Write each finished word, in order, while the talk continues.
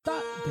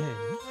den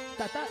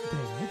da da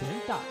den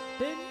da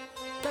den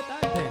da da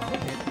den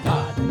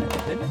da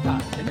den da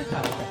den da den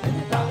da den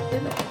da den da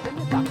den da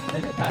den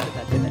da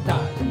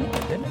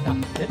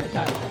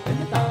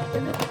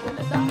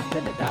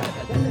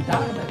den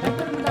da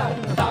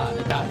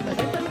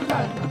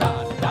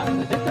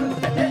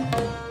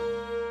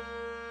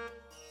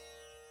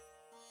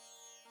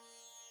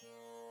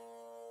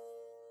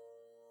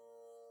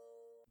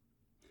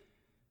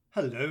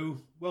Hello,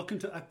 welcome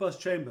to Akbar's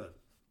Chamber.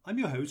 I'm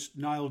your host,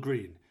 Niall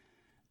Green,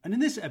 and in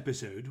this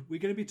episode we're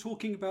going to be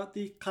talking about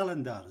the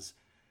Qalandars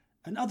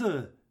and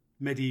other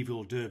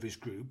medieval dervish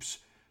groups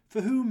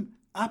for whom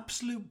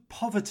absolute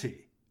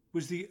poverty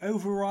was the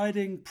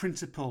overriding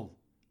principle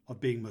of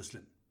being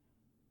Muslim.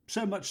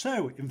 So much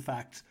so, in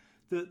fact,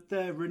 that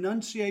their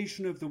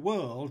renunciation of the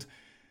world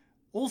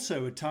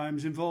also at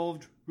times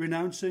involved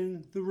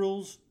renouncing the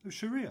rules of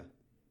Sharia.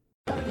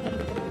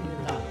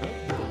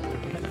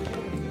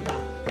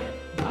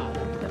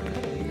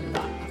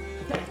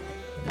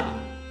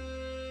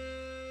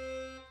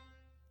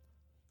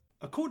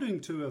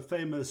 According to a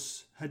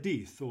famous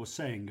hadith or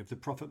saying of the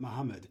Prophet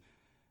Muhammad,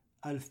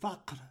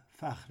 Al-Faqr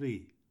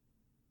Fakhri,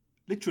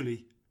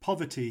 literally,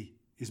 poverty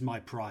is my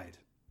pride.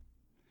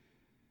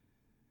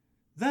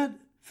 That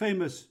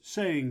famous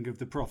saying of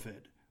the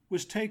Prophet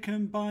was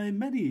taken by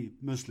many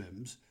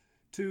Muslims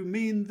to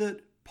mean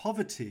that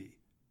poverty,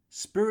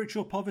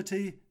 spiritual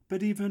poverty,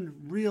 but even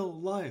real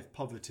life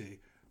poverty,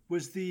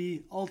 was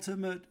the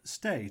ultimate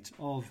state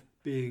of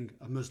being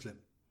a Muslim.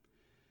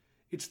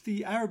 It's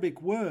the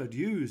Arabic word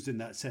used in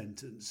that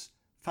sentence,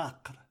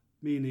 faqr,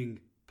 meaning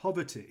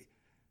poverty,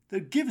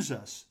 that gives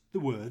us the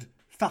word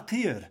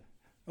faqir,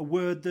 a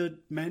word that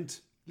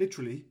meant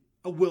literally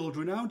a world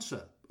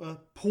renouncer, a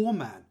poor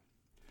man.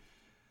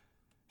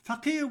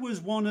 Faqir was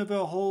one of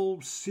a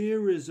whole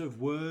series of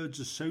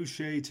words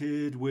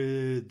associated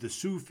with the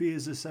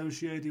Sufis,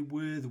 associated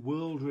with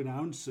world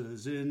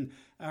renouncers in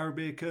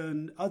Arabic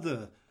and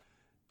other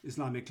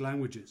Islamic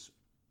languages.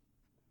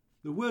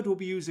 The word we'll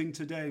be using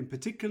today in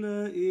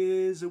particular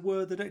is a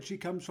word that actually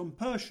comes from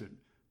Persian,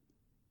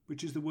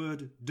 which is the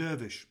word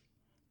dervish.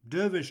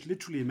 Dervish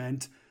literally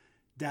meant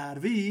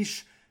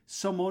darvish,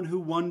 someone who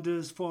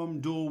wanders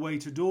from doorway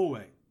to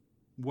doorway.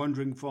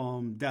 Wandering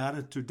from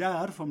dar to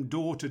dar, from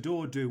door to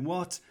door, doing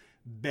what?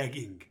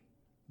 Begging.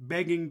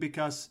 Begging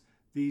because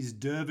these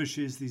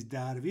dervishes, these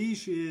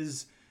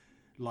darvishes,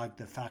 like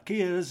the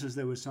faqirs as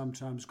they were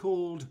sometimes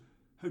called,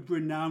 had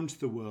renounced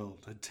the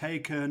world, had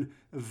taken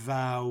a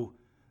vow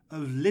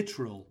of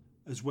literal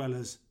as well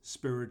as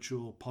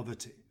spiritual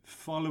poverty,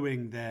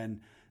 following then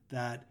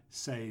that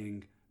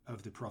saying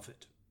of the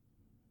Prophet.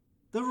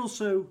 There are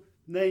also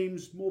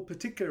names, more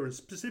particular and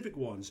specific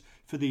ones,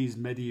 for these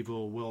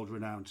medieval world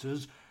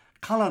renouncers.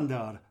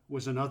 Qalandar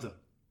was another,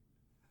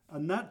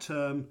 and that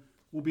term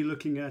we'll be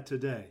looking at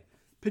today,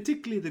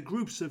 particularly the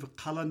groups of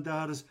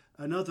Qalandars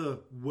and other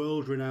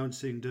world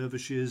renouncing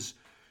dervishes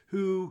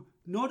who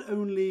not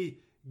only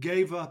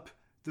gave up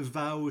the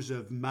vows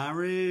of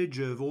marriage,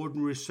 of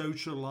ordinary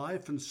social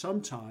life, and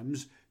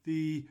sometimes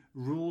the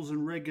rules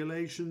and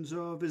regulations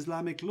of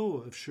Islamic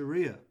law, of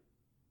Sharia.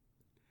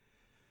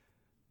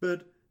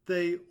 But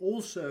they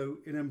also,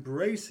 in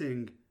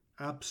embracing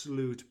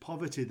absolute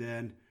poverty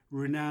then,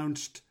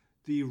 renounced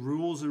the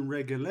rules and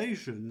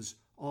regulations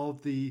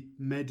of the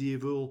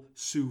medieval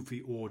Sufi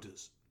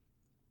orders.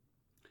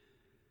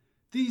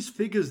 These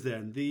figures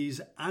then,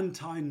 these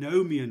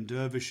antinomian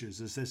dervishes,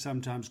 as they're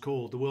sometimes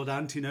called, the word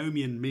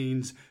antinomian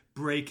means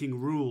breaking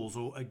rules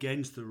or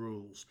against the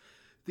rules.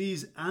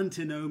 These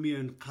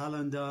antinomian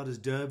qalandars,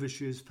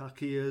 dervishes,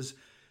 faqirs,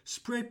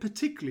 spread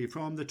particularly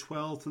from the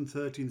 12th and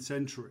 13th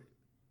century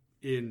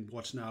in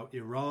what's now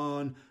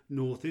Iran,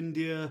 North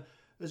India,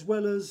 as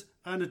well as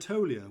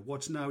Anatolia,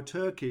 what's now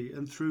Turkey,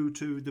 and through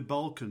to the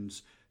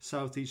Balkans,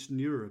 southeastern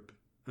Europe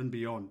and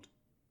beyond.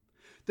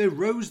 They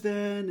rose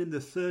then in the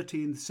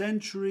 13th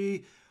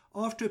century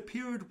after a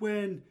period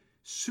when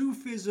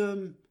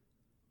Sufism,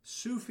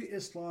 Sufi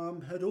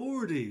Islam had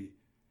already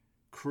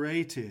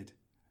created a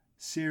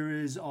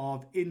series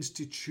of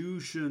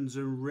institutions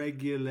and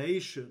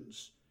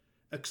regulations,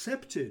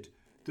 accepted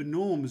the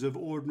norms of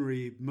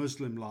ordinary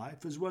Muslim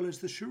life as well as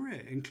the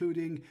Sharia,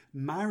 including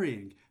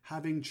marrying,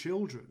 having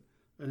children,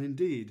 and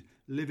indeed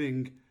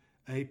living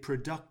a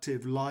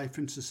productive life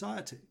in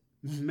society.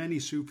 Many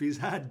Sufis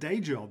had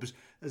day jobs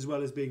as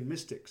well as being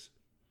mystics.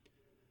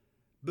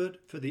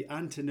 But for the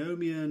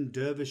antinomian,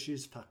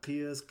 dervishes,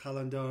 faqirs,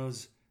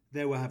 qalandars,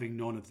 they were having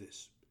none of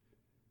this.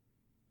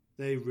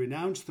 They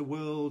renounced the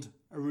world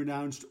and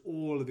renounced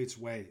all of its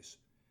ways,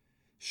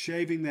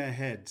 shaving their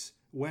heads,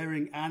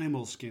 wearing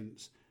animal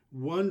skins,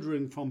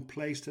 wandering from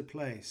place to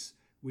place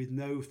with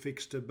no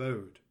fixed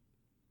abode.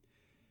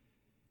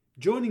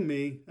 Joining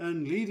me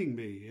and leading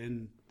me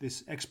in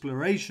this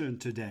exploration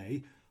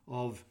today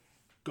of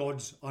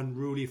God's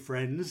unruly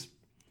friends,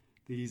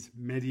 these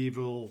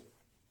medieval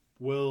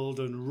world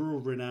and rural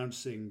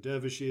renouncing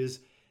dervishes,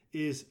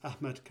 is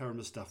Ahmed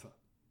Karamustafa.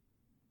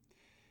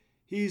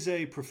 He's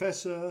a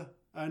professor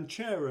and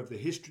chair of the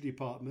history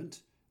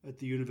department at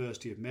the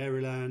University of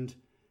Maryland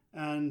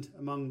and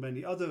among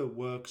many other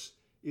works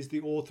is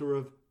the author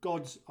of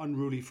God's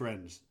Unruly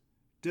Friends,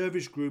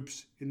 Dervish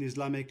Groups in the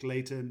Islamic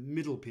Later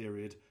Middle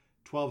Period,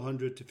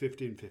 1200 to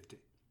 1550,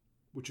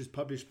 which is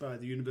published by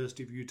the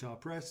University of Utah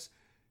Press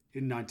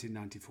in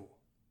 1994.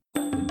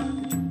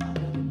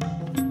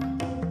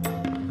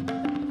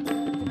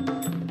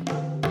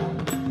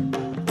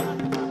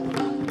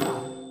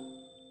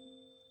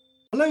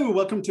 Hello,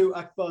 welcome to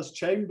Akbar's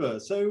Chamber.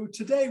 So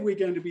today we're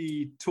going to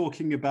be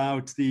talking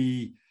about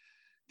the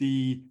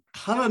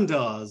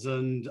Qalandars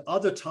and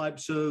other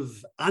types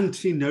of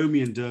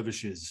antinomian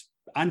dervishes.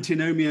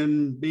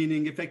 Antinomian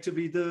meaning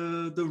effectively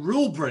the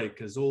rule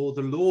breakers or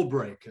the law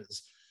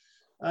breakers.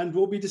 And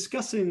we'll be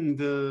discussing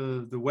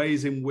the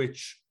ways in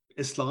which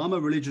Islam,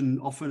 a religion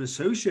often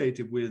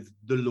associated with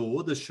the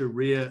law, the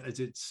Sharia as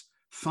its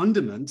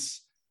fundaments,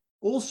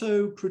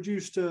 also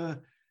produced a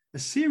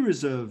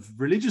series of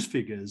religious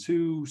figures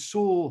who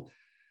saw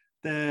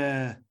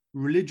their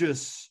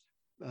religious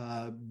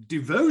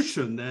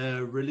devotion,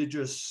 their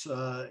religious,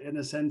 in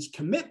a sense,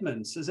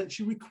 commitments as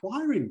actually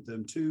requiring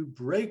them to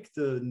break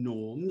the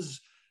norms,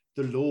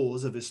 the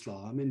laws of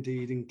Islam,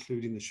 indeed,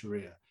 including the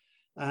Sharia.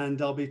 And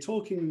I'll be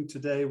talking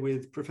today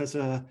with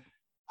Professor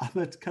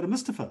Ahmed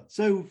Karamustafa.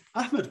 So,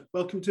 Ahmed,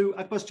 welcome to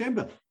Akbar's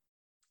Chamber.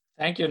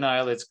 Thank you,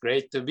 Niall. It's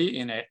great to be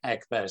in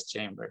Akbar's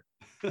Chamber.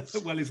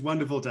 Well, it's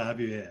wonderful to have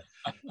you here.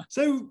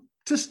 So,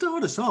 to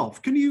start us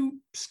off, can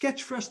you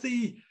sketch for us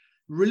the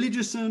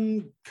religious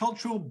and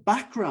cultural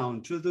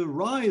background to the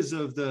rise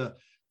of the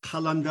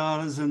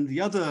Qalandars and the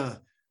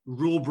other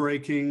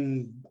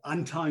rule-breaking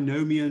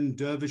antinomian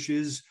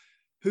dervishes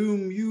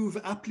whom you've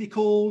aptly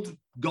called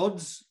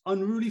God's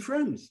unruly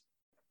friends?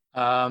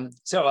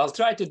 So I'll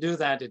try to do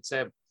that.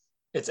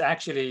 It's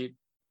actually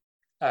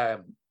a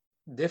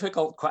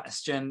difficult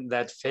question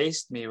that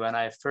faced me when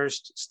I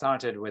first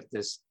started with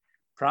this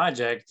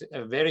project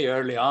very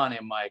early on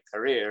in my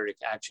career. It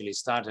actually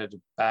started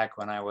back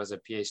when I was a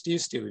PhD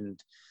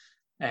student,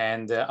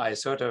 and I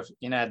sort of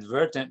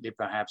inadvertently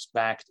perhaps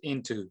backed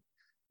into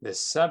this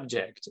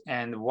subject.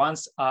 And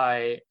once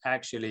I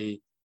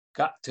actually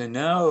got to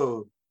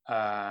know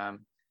our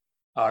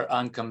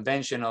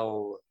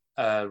unconventional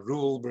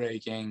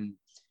rule-breaking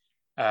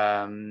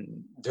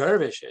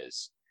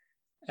dervishes,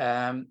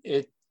 I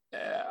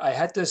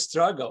had to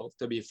struggle,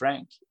 to be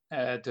frank,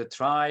 to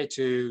try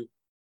to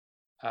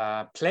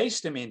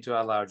place them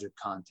into a larger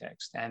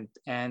context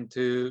and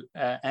to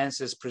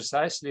answer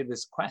precisely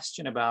this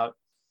question about,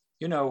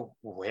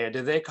 where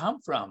did they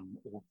come from?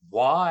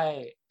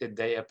 Why did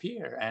they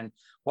appear? And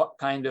what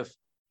kind of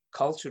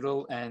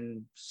cultural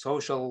and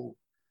social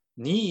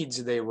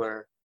needs they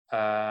were,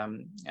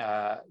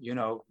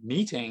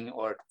 meeting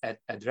or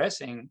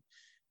addressing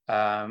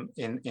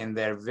in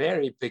their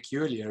very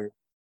peculiar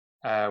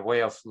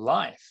way of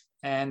life.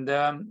 And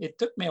it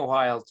took me a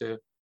while to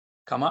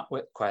come up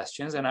with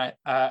questions and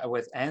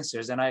with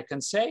answers. And I can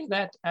say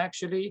that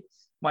actually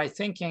my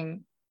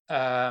thinking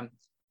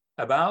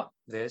about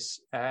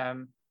this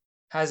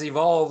has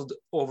evolved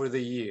over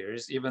the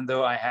years, even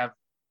though I have,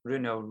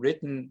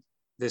 written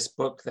this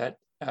book that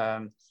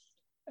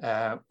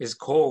is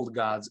called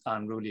God's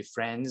Unruly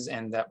Friends,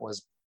 and that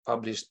was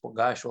published,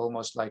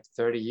 almost like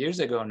 30 years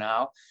ago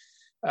now.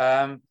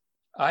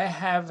 I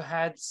have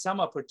had some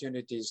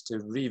opportunities to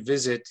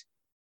revisit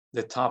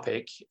the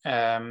topic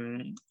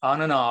on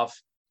and off.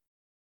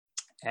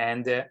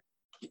 And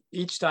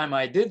each time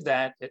I did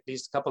that, at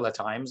least a couple of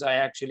times, I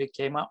actually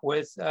came up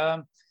with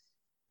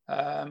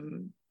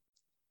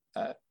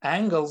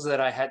angles that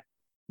I had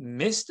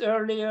missed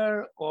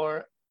earlier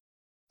or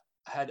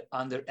had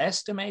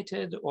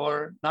underestimated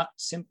or not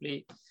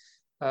simply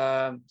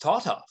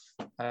thought of.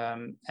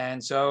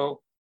 And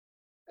so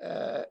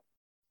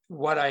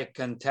what I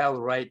can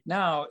tell right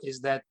now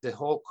is that the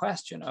whole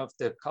question of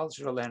the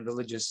cultural and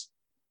religious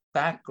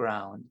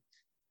background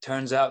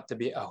turns out to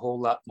be a whole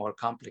lot more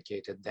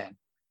complicated than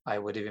I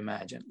would have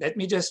imagined. Let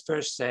me just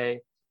first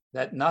say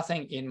that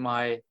nothing in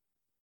my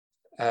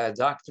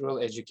doctoral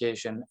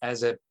education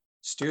as a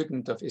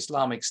student of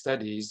Islamic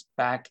studies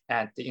back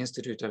at the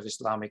Institute of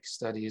Islamic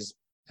Studies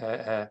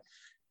at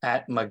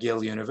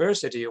McGill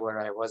University,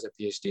 where I was a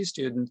PhD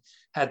student,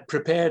 had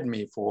prepared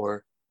me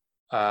for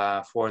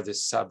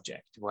this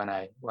subject when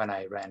I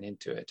ran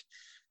into it.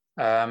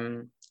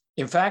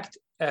 In fact,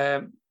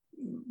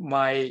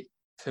 my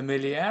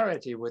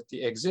familiarity with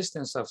the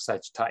existence of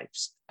such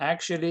types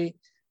actually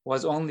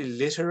was only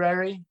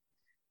literary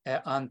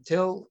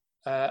until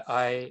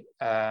I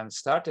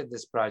started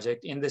this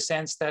project, in the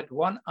sense that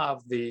one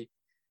of the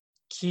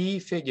key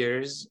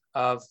figures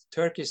of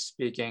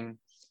Turkish-speaking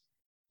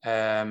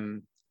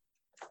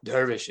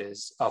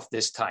dervishes of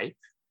this type,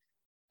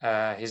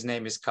 his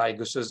name is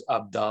Kaygusuz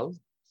Abdal,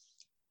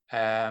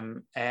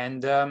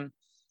 and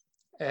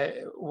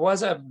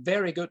was a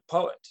very good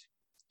poet.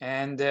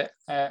 And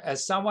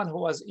as someone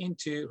who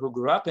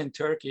grew up in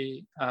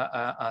Turkey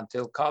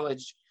until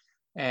college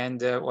and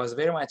was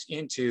very much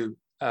into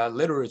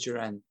literature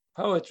and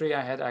poetry,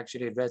 I had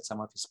actually read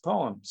some of his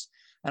poems.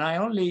 And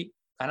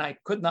I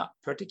could not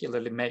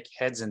particularly make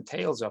heads and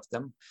tails of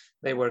them.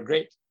 They were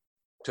great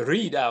to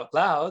read out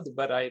loud,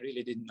 but I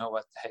really didn't know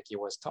what the heck he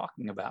was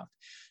talking about.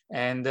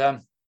 And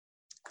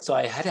so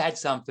I had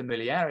some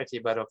familiarity,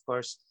 but of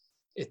course,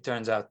 it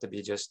turns out to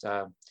be just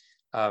of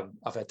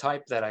a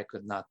type that I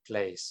could not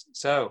place.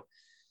 So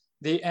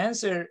the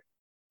answer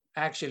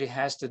actually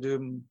has to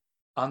do,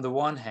 on the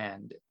one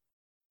hand,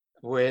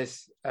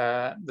 with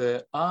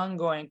the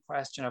ongoing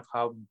question of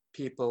how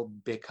people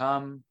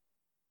become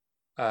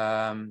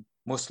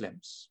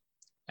Muslims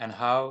and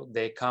how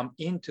they come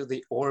into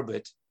the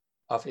orbit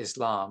of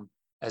Islam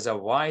as a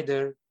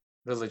wider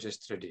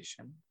religious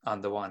tradition,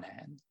 on the one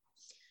hand.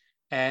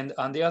 And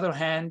on the other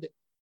hand,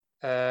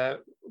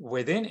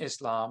 within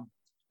Islam,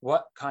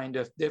 what kind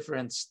of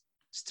different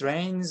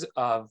strains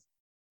of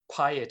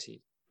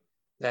piety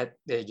that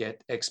they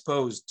get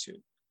exposed to,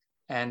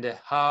 and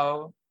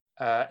how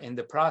in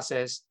the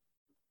process,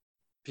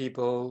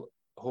 people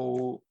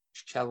who,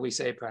 shall we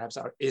say, perhaps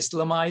are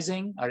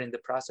Islamizing, are in the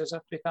process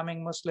of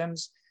becoming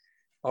Muslims,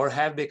 or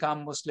have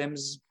become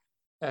Muslims,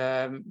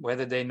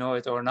 whether they know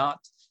it or not,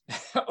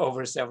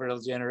 over several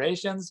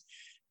generations,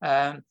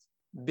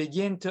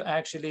 begin to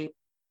actually,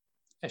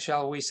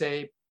 shall we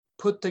say,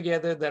 put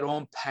together their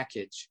own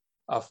package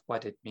of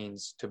what it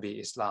means to be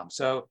Islam.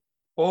 So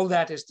all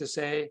that is to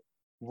say,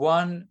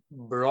 one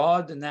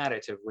broad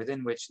narrative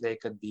within which they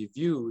could be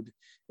viewed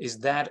is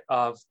that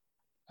of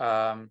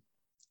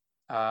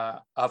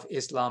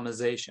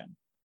Islamization,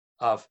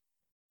 of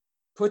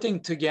putting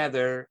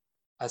together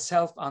a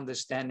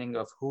self-understanding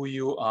of who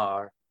you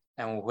are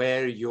and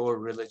where your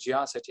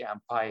religiosity and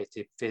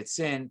piety fits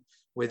in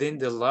within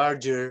the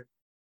larger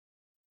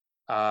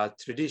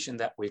tradition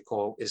that we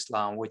call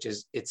Islam, which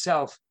is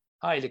itself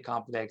highly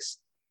complex,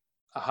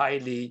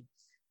 highly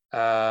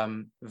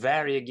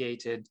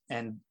variegated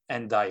and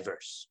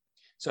diverse.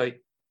 So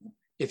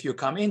if you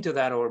come into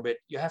that orbit,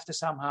 you have to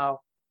somehow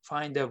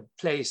find a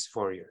place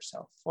for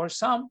yourself. For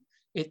some,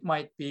 it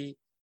might be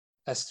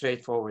a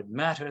straightforward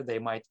matter. They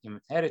might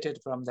inherit it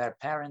from their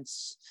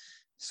parents,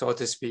 so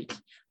to speak,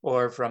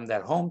 or from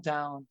their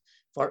hometown.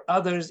 For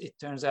others, it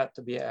turns out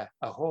to be a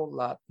whole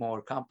lot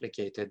more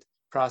complicated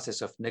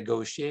process of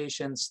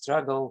negotiation,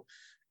 struggle,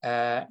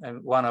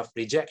 and one of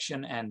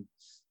rejection and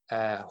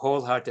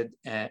wholehearted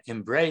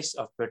embrace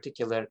of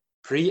particular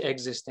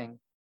pre-existing,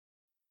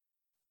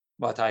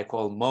 what I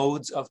call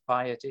modes of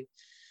piety.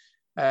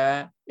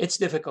 It's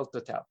difficult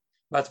to tell.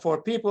 But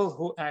for people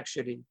who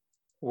actually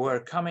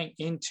were coming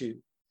into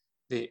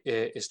the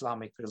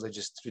Islamic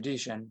religious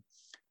tradition,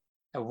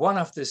 one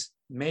of the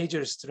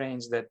major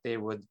strains that they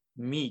would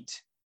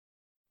meet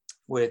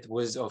with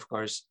was, of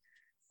course,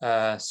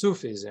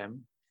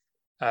 Sufism,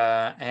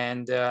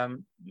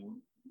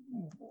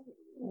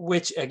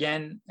 which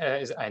again,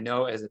 I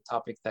know is a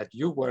topic that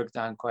you worked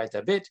on quite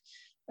a bit,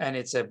 and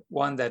it's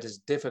one that is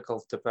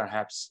difficult to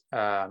perhaps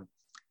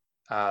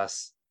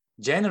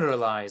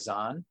generalize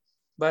on,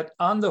 but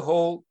on the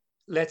whole,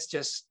 let's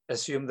just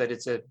assume that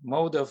it's a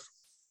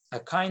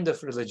kind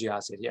of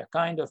religiosity, a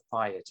kind of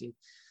piety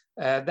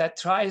that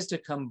tries to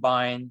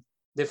combine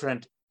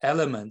different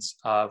elements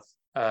of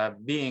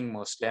being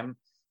Muslim,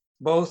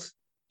 both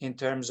in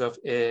terms of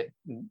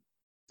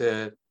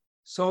the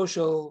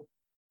social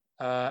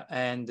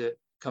and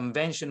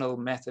conventional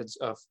methods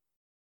of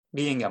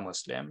being a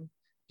Muslim,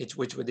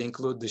 which would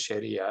include the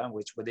Sharia,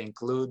 which would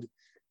include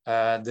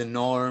the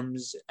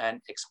norms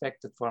and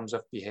expected forms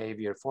of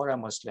behavior for a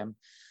Muslim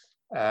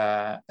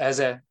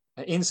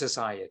in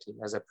society,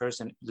 as a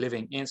person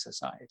living in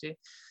society.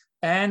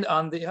 And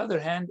on the other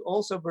hand,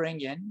 also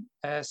bring in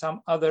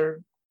some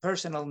other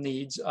personal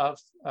needs of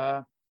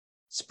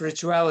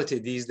spirituality.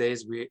 These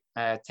days, we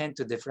tend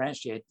to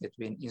differentiate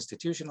between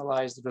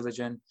institutionalized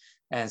religion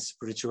and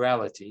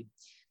spirituality.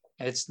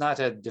 It's not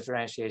a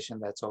differentiation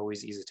that's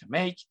always easy to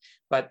make,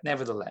 but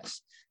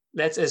nevertheless,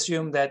 let's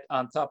assume that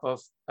on top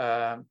of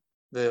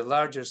the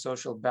larger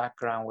social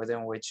background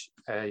within which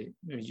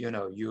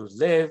you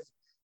live,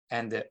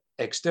 and the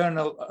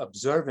external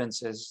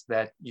observances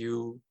that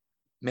you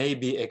may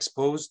be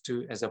exposed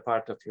to as a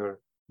part of your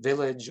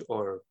village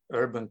or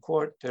urban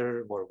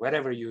quarter or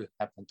wherever you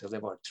happen to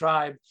live, or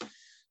tribe,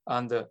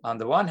 on the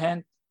one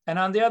hand, and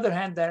on the other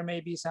hand, there may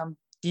be some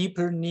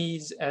deeper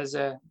needs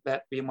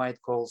that we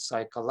might call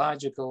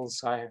psychological,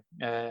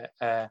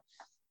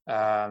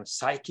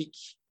 psychic,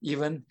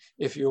 even,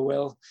 if you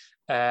will,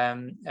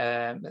 and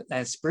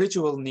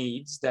spiritual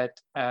needs that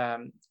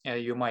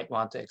you might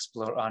want to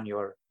explore on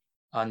your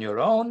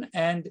own.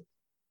 And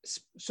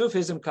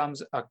Sufism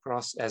comes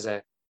across as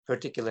a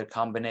particular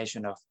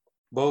combination of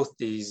both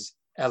these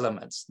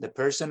elements, the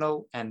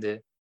personal and the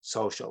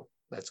social,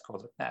 let's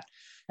call it that.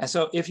 And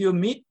so if you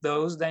meet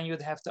those, then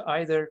you'd have to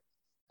either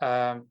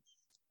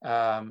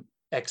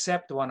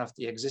accept one of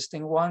the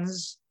existing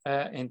ones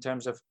in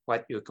terms of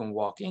what you can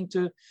walk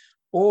into,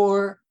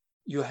 or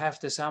you have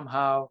to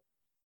somehow,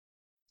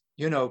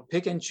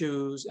 pick and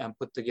choose and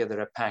put together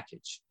a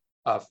package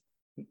of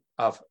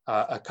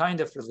a kind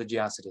of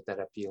religiosity that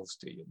appeals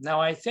to you. Now,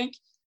 I think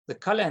the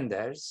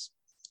calendars,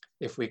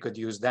 if we could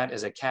use that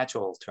as a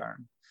catch-all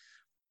term,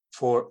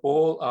 for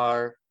all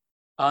our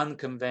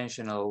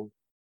unconventional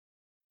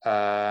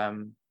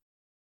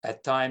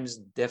at times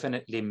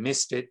definitely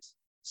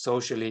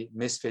socially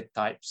misfit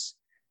types,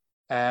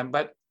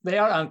 but they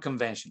are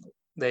unconventional.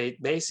 They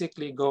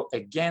basically go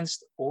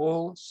against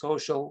all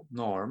social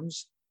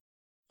norms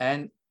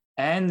and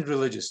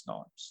religious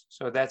norms.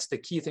 So that's the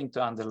key thing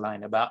to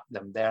underline about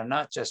them. They are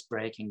not just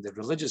breaking the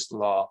religious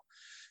law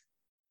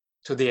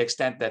to the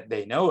extent that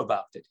they know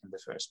about it in the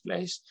first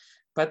place,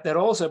 but they're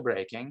also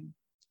breaking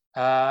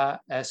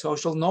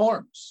social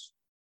norms.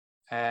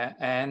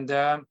 And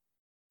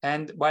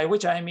by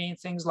which I mean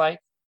things like,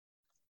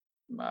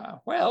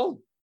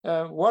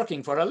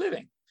 working for a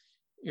living,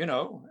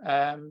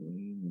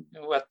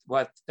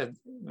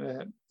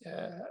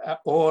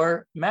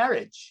 or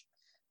marriage,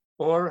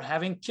 or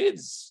having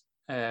kids,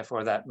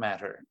 for that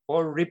matter,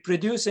 or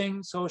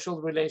reproducing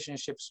social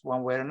relationships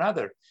one way or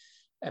another,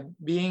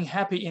 being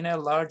happy in a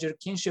larger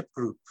kinship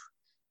group,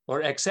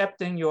 or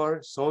accepting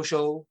your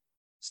social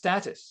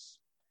status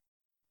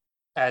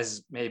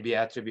as may be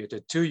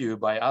attributed to you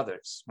by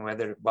others,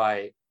 whether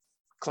by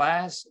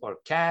class or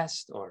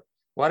caste or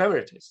whatever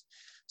it is.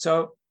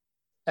 So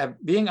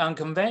being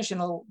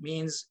unconventional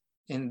means,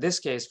 in this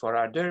case for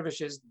our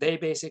dervishes, they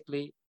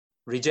basically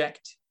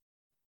reject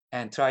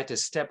and try to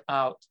step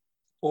out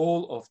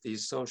all of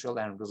these social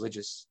and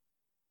religious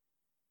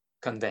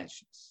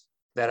conventions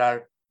that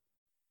are,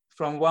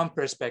 from one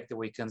perspective,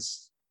 we can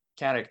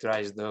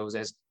characterize those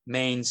as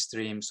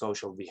mainstream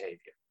social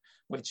behavior,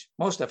 which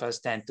most of us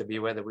tend to be,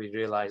 whether we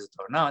realize it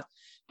or not,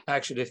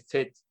 actually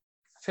fit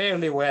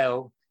fairly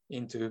well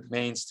into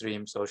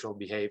mainstream social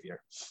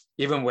behavior,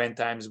 even when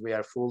times we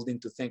are fooled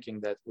into thinking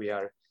that we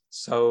are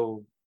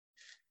so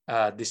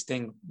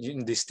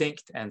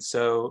distinct and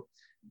so,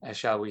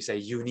 shall we say,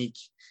 unique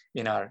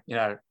in our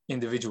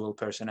individual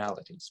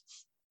personalities.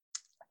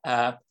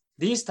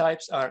 These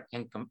types are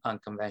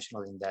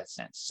unconventional in that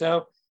sense.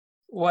 So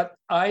what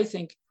I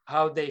think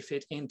how they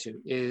fit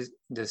into is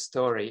the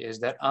story is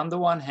that, on the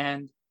one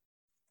hand,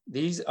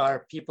 these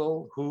are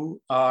people who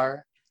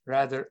are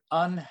rather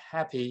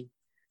unhappy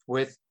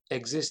with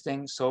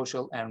existing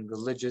social and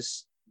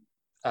religious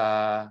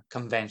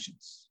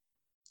conventions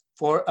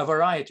for a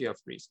variety of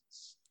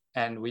reasons.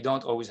 And we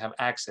don't always have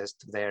access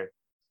to their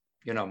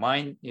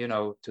mind,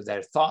 to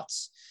their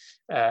thoughts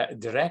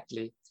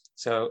directly.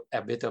 So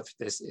a bit of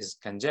this is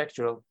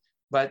conjectural,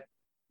 but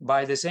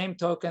by the same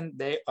token,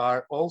 they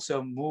are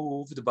also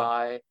moved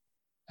by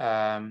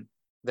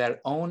their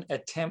own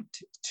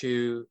attempt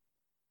to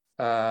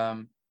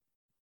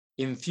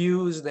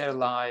infuse their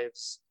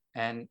lives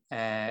and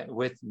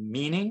with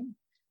meaning,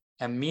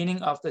 a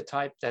meaning of the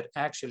type that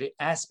actually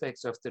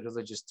aspects of the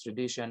religious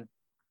tradition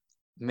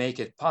make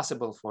it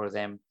possible for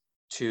them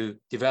to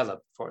develop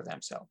for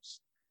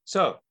themselves.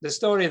 So the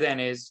story then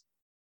is,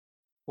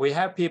 we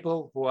have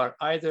people who are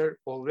either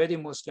already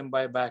Muslim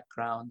by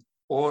background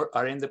or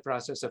are in the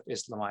process of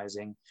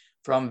Islamizing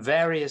from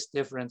various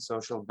different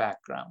social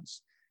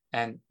backgrounds.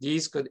 And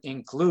these could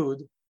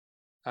include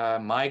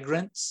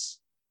migrants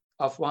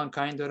of one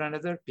kind or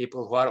another,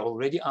 people who are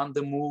already on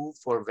the move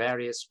for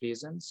various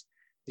reasons.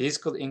 These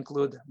could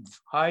include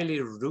highly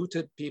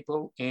rooted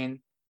people in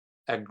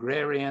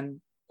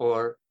agrarian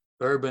or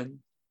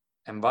urban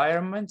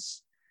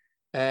environments.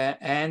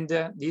 And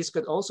these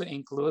could also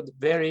include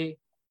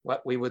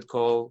what we would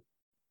call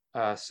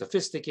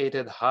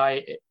sophisticated,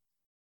 high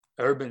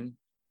urban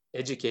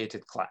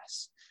educated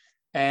class.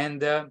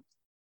 And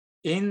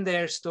in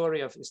their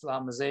story of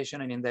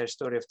Islamization and in their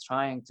story of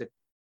trying to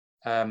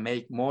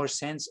make more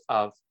sense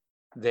of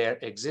their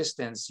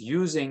existence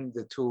using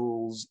the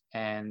tools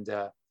and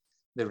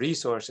the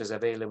resources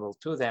available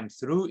to them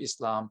through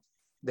Islam,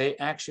 they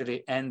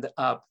actually end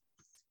up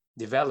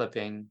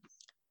developing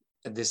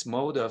this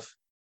mode of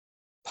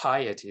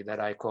piety that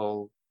I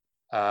call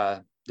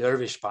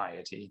dervish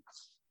piety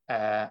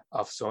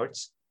of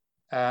sorts,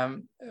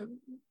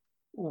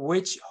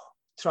 which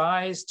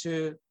tries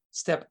to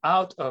step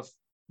out of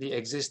the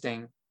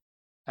existing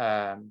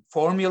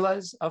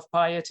formulas of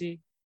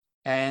piety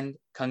and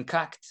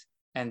concoct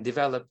and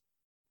develop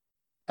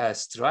a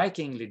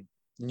strikingly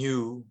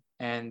new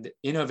and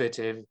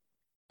innovative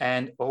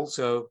and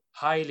also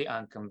highly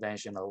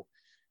unconventional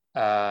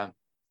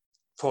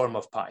form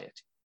of piety.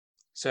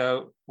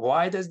 So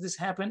why does this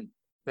happen?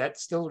 That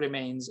still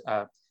remains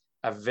a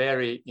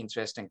very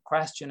interesting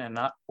question, and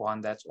not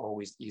one that's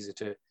always easy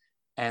to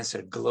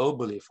answer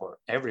globally for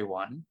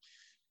everyone.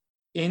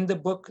 In the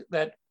book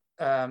that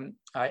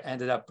I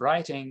ended up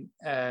writing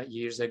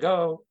years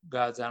ago,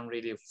 God's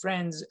Unreal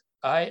Friends,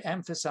 I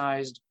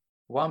emphasized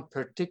one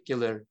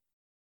particular,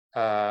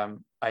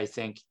 I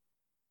think,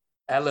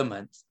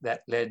 element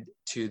that led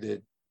to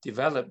the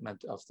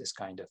development of this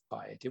kind of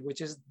piety,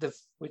 which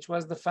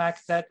was the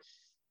fact that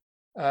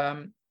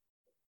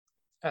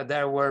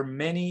there were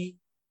many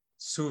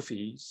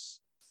Sufis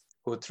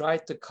who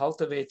tried to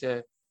cultivate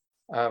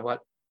what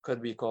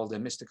could be called a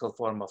mystical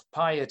form of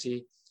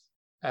piety,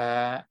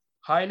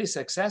 highly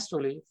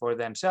successfully for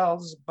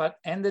themselves, but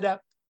ended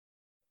up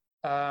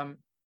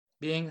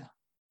being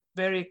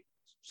very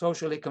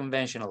socially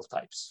conventional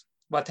types.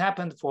 What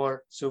happened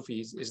for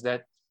Sufis is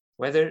that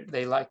Whether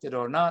they liked it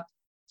or not,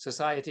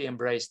 society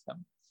embraced them,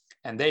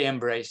 and they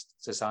embraced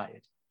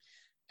society.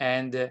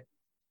 And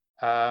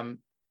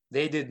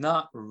they did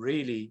not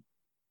really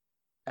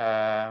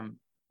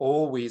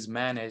always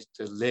manage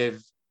to live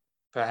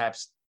perhaps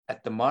at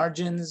the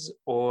margins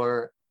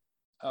or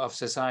of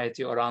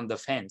society or on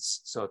the fence,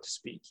 so to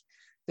speak.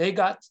 They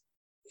got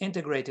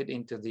integrated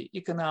into the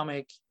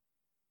economic,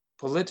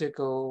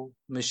 political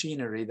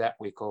machinery that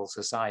we call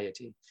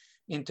society,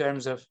 in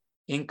terms of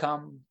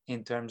income,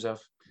 in terms of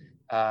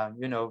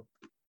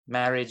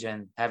marriage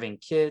and having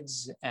kids,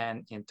 and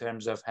in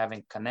terms of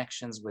having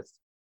connections with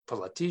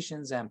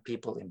politicians and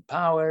people in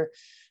power.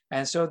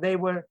 And so they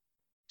were,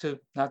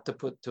 not to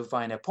put too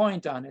fine a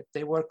point on it,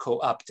 they were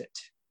co-opted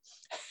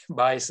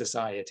by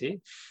society,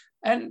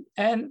 and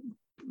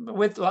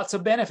with lots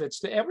of benefits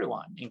to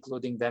everyone,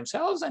 including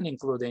themselves and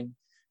including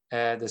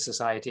the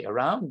society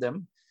around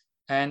them.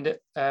 And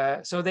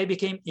so they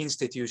became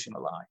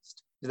institutionalized.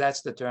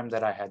 That's the term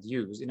that I had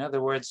used. In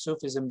other words,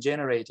 Sufism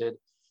generated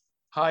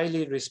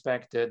highly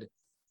respected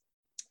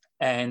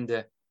and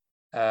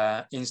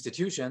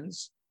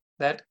institutions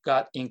that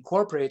got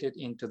incorporated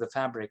into the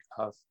fabric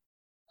of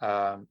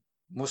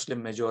Muslim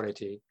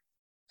majority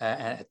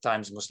and at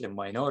times Muslim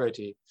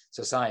minority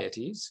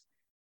societies.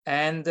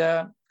 And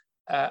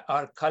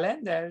our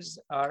calendars,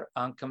 our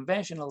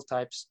unconventional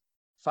types,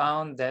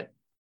 found that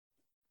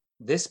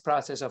this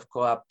process of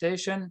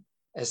co-optation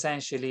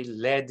essentially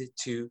led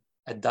to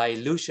a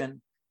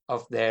dilution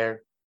of their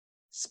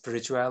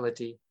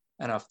spirituality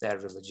and of their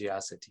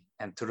religiosity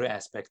and true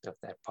aspect of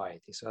their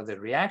piety. So the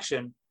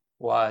reaction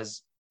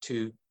was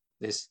to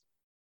this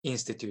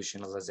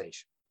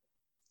institutionalization.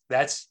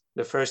 That's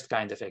the first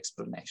kind of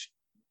explanation.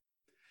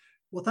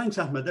 Well, thanks,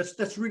 Ahmed.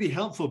 That's really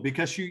helpful,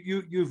 because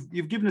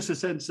you've given us a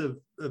sense of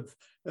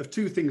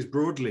two things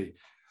broadly.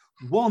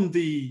 One,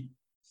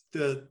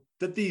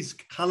 that these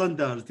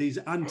calendars, these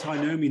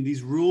antinomian,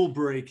 these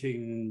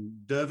rule-breaking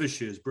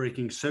dervishes,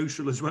 breaking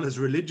social as well as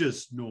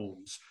religious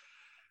norms,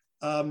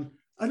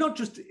 are not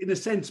just, in a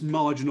sense,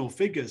 marginal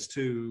figures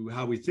to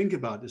how we think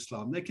about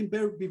Islam. They can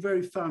be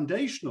very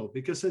foundational,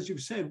 because, as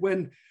you've said,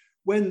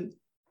 when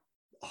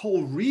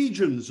whole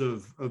regions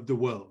of the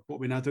world,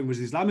 what we now think was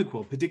the Islamic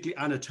world, particularly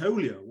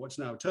Anatolia, what's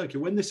now Turkey,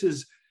 when this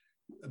is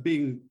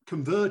being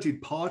converted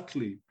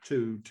partly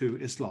to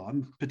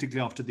Islam,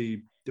 particularly after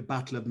the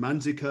Battle of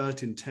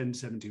Manzikert in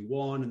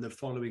 1071 and the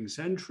following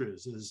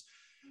centuries,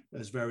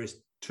 as various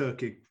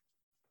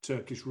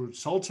Turkish ruled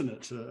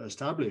sultanates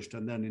established,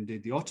 and then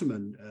indeed the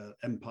Ottoman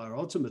Empire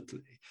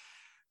ultimately.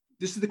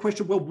 This is the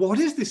question, well, what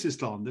is this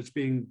Islam that's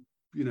being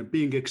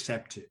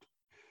accepted?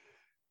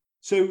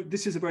 So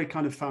this is a very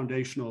kind of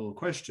foundational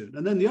question.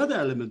 And then the other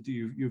element that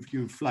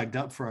you've flagged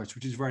up for us,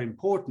 which is very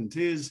important,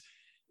 is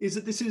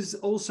that this is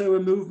also a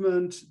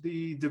movement,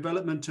 the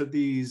development of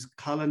these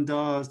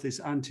calendars,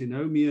 this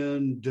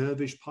antinomian,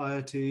 dervish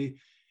piety,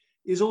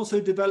 is also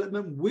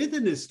development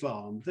within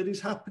Islam that is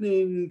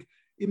happening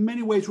in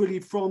many ways really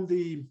from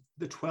the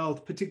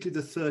 12th, particularly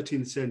the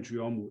 13th century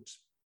onwards,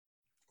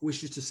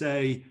 which is to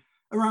say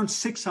around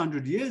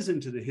 600 years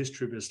into the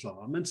history of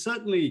Islam, and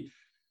certainly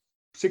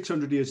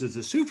 600 years as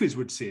the Sufis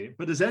would see it,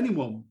 but as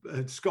anyone,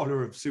 a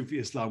scholar of Sufi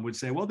Islam, would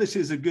say, well, this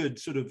is a good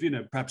sort of,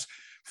 perhaps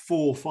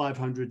 400 or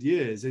 500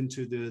 years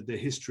into the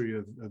history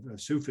of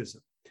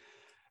Sufism.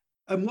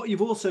 And what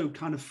you've also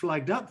kind of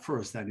flagged up for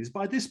us then is,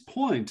 by this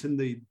point in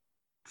the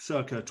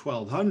circa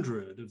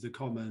 1200 of the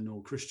Common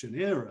or Christian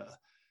era,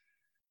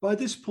 by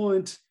this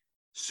point,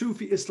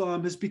 Sufi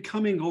Islam is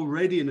becoming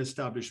already an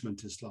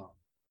establishment Islam.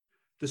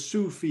 The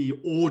Sufi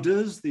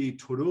orders, the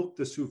Turuq,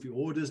 the Sufi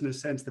orders, in a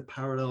sense, the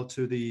parallel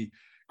to the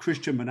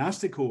Christian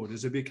monastic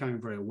orders, are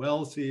becoming very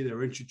wealthy.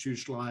 They're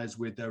institutionalized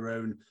with their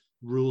own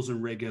rules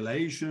and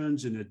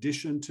regulations, in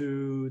addition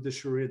to the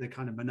Sharia, the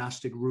kind of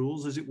monastic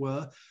rules, as it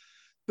were.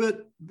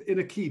 But in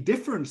a key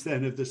difference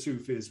then of the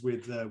Sufis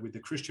with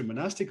the Christian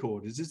monastic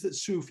orders is that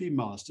Sufi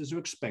masters are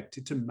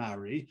expected to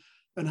marry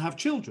and have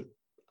children,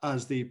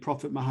 as the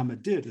Prophet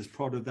Muhammad did as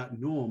part of that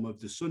norm of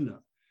the Sunnah.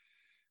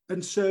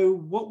 And so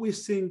what we're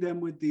seeing then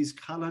with these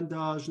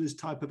calendars and this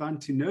type of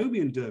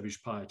antinomian dervish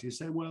piety is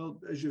saying, well,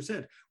 as you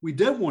said, we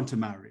don't want to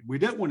marry, we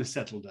don't want to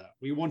settle down,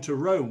 we want to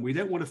roam, we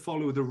don't want to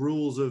follow the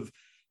rules of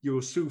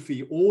your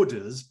Sufi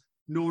orders,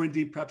 nor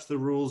indeed perhaps the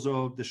rules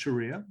of the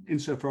Sharia,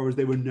 insofar as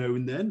they were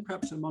known then,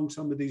 perhaps among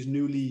some of these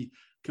newly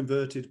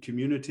converted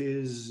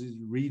communities,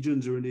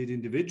 regions, or indeed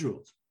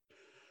individuals.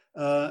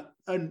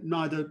 And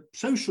neither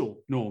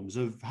social norms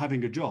of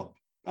having a job.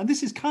 And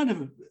this is kind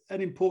of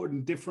an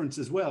important difference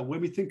as well.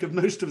 When we think of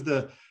most of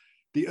the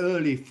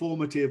early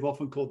formative,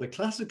 often called the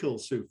classical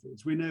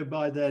Sufis, we know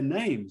by their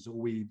names, or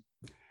we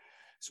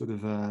sort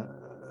of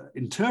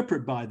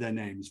interpret by their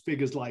names,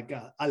 figures like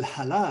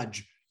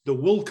Al-Halaj, the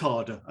wool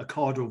carder, a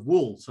carder of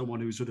wool, someone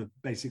who's sort of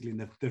basically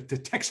in the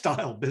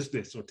textile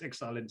business or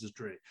textile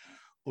industry.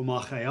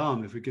 Omar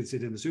Khayyam, if we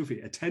consider him a Sufi,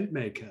 a tent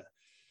maker.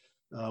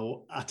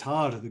 Or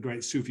Attar, the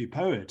great Sufi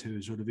poet,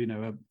 who's sort of,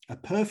 a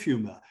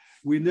perfumer.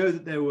 We know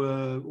that there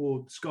were,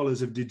 or scholars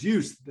have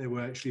deduced, they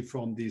were actually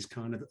from these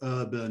kind of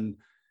urban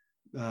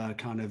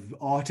kind of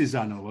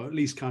artisanal, or at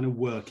least kind of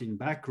working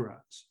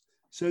backgrounds.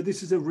 So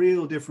this is a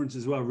real difference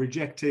as well,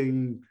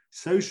 rejecting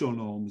social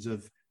norms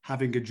of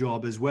having a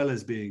job as well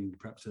as being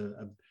perhaps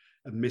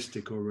a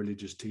mystic or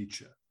religious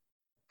teacher.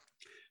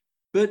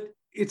 But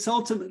it's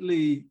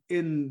ultimately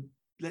in,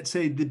 let's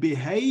say, the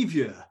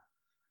behavior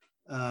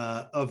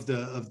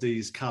of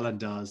these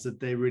calendars that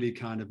they really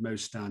kind of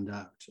most stand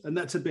out. And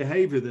that's a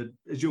behavior that,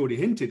 as you already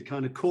hinted,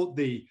 kind of caught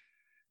the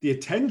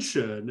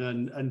attention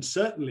and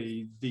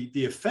certainly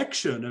the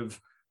affection of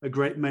a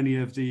great many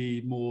of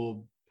the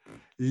more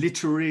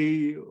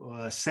literary,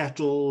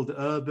 settled,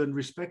 urban,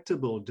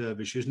 respectable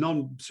dervishes,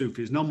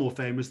 non-Sufis, none more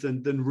famous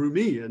than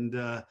Rumi,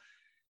 and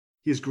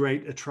his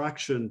great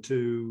attraction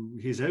to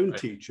his own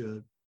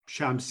teacher,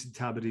 Shams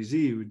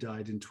Tabrizi, who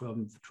died in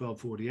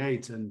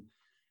 1248, and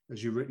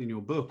as you've written in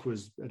your book,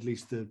 was at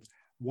least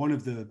one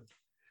of the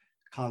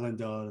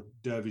Qalandar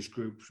dervish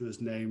groups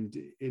was named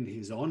in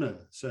his honor.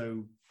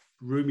 So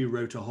Rumi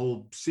wrote a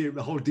whole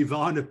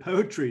divan of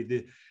poetry,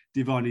 the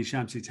Divani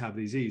Shamsi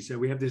Tabrizi. So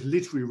we have this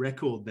literary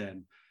record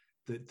then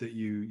that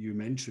you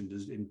mentioned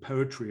as in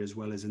poetry as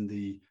well as in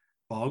the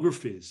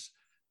biographies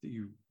that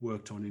you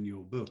worked on in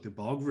your book, the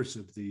biographies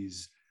of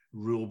these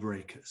rule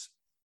breakers.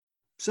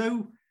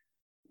 So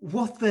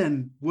what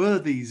then were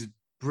these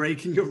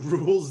breaking of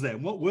rules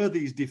then? What were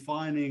these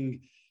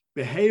defining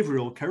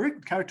behavioral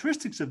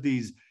characteristics of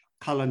these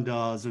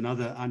Qalandars and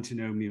other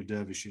antinomial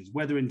dervishes,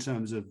 whether in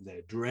terms of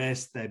their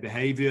dress, their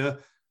behavior,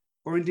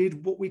 or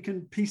indeed what we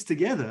can piece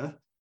together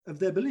of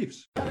their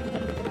beliefs?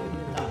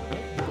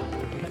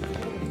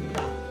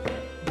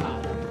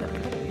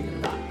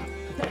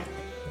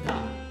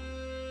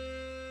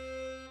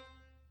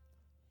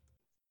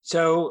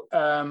 So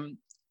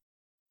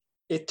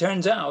it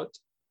turns out,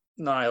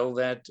 Niall,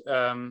 that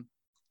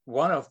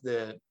one of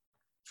the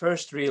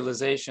first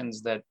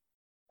realizations that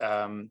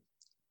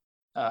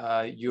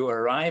you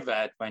arrive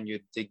at when you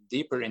dig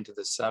deeper into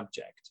the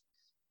subject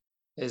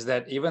is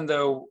that even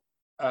though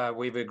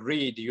we've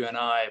agreed, you and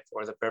I,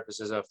 for the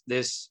purposes of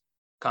this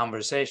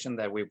conversation,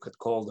 that we could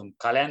call them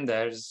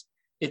calendars,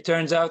 it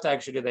turns out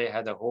actually they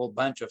had a whole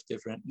bunch of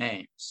different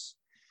names.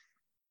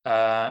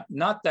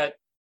 Not that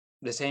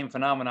the same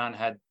phenomenon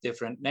had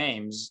different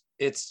names,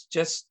 it's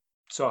just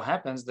so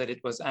happens that it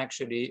was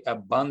actually a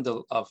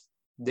bundle of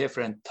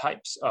different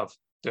types of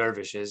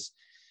dervishes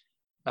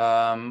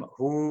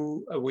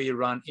who we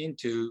run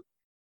into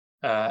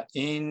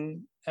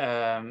in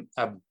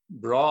a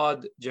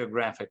broad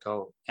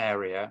geographical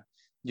area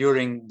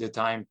during the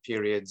time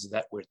periods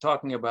that we're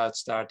talking about,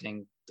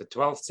 starting the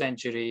 12th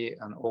century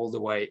and all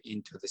the way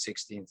into the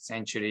 16th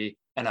century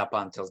and up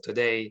until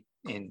today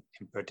in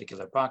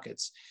particular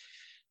pockets.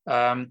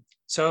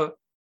 So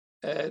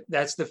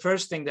that's the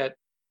first thing that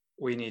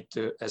we need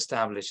to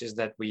establish, is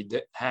that we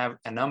have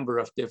a number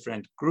of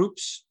different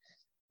groups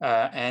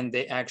and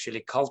they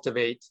actually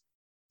cultivate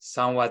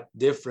somewhat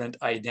different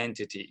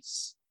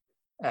identities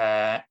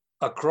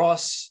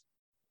across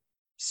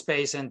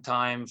space and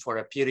time for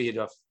a period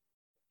of,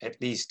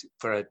 at least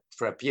for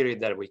a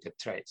period that we could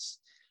trace.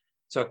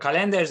 So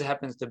calendar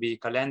happens to be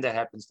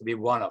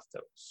one of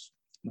those,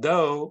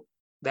 though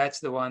that's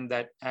the one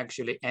that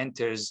actually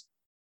enters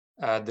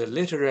the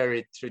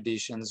literary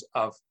traditions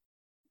of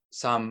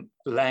some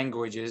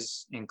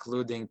languages,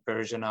 including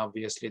Persian,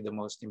 obviously the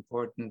most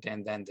important,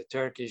 and then the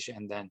Turkish,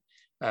 and then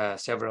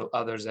several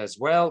others as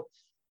well.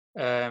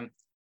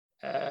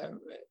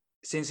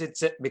 Since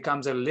it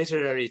becomes a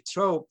literary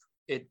trope,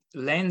 it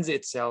lends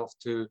itself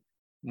to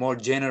more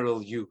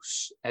general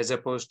use, as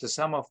opposed to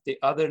some of the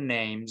other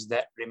names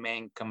that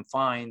remain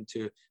confined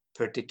to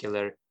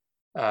particular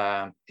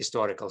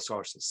historical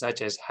sources,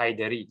 such as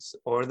Haidaris,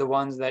 or the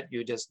ones that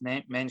you just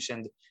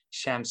mentioned,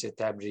 Shams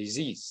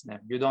Tabrizis. Now,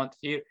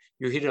 you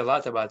hear a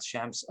lot about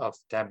Shams of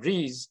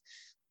Tabriz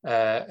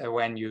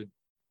when you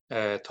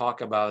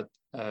talk about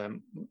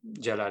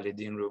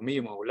Jalaluddin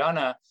Rumi,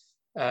 Maulana,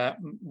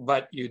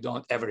 but you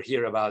don't ever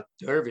hear about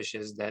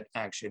dervishes that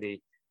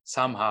actually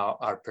somehow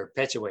are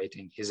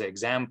perpetuating his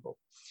example.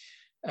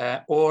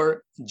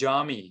 Or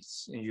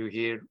Jamis,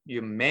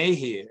 you may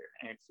hear,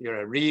 if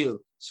you're a real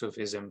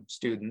Sufism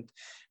student,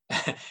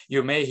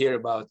 you may hear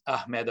about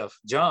Ahmed of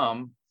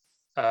Jam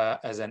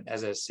as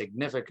a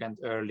significant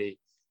early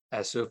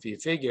Sufi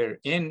figure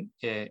in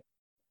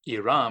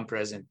Iran,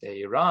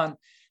 present-day Iran,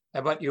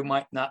 but you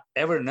might not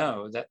ever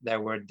know that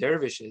there were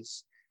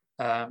dervishes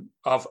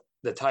of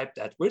the type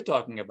that we're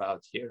talking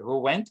about here, who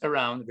went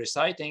around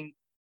reciting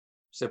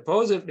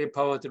supposedly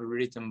poetry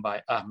written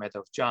by Ahmed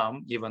of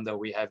Jam, even though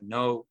we have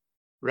no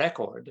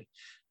record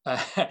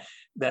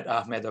that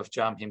Ahmed of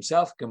Jam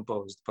himself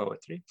composed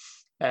poetry,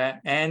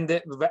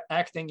 and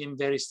acting in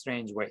very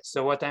strange ways.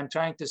 So what I'm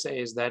trying to say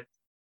is that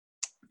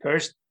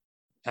first,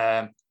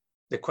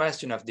 the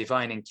question of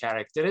defining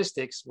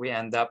characteristics, we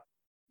end up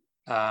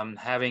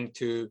having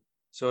to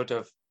sort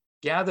of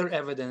gather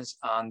evidence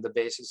on the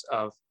basis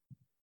of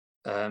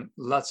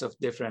lots of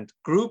different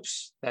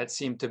groups that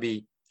seem to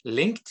be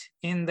linked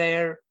in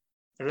their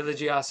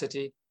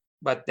religiosity,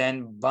 but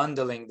then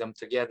bundling them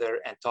together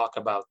and talk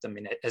about them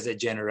as a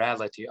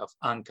generality of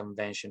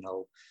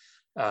unconventional,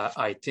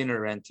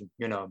 itinerant,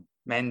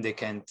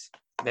 mendicant,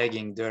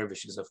 begging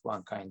dervishes of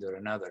one kind or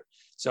another.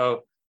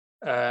 So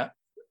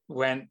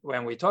when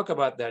we talk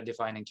about their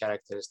defining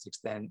characteristics,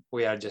 then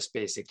we are just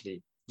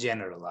basically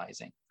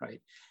generalizing,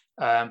 right?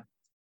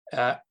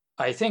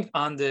 I think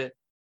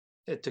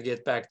to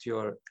get back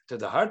to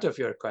the heart of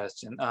your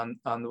question,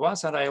 on the one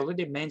side, I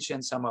already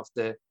mentioned some of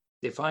the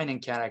defining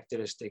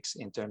characteristics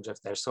in terms of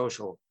their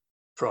social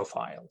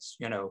profiles.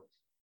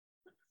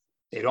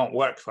 They don't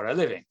work for a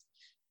living.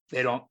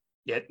 They don't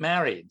get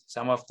married.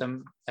 Some of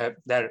them,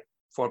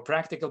 for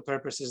practical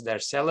purposes, they're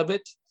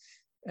celibate.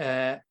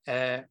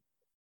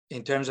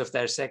 In terms of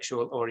their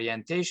sexual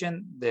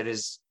orientation, there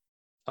is,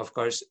 of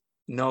course,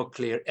 no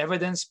clear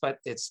evidence, but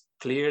it's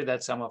clear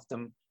that some of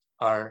them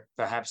are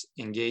perhaps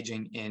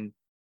engaging in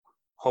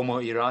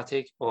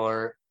homoerotic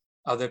or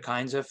other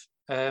kinds of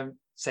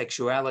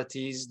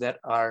sexualities that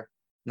are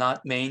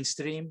not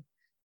mainstream,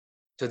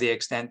 to the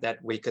extent that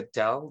we could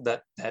tell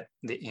that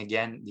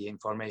again, the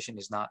information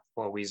is not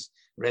always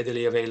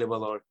readily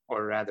available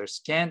or rather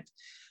scant.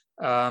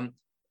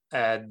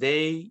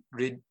 They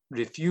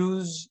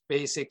refuse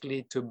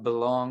basically to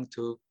belong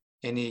to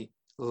any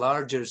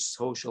larger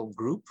social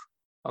group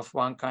of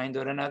one kind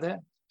or another,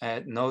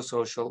 no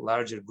social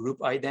larger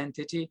group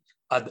identity,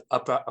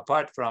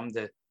 apart from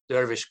the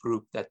dervish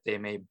group that they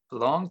may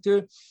belong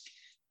to.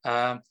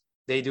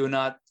 They do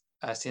not,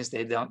 since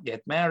they don't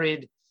get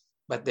married,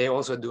 but they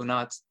also do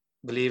not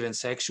believe in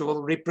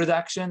sexual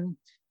reproduction.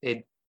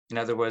 In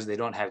other words, they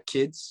don't have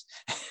kids.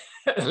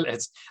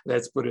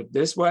 Let's put it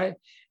this way.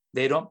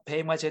 They don't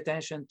pay much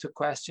attention to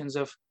questions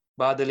of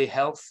bodily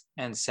health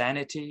and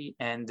sanity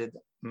and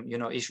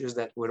issues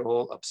that we're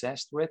all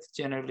obsessed with,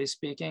 generally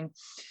speaking.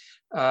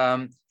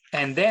 And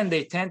then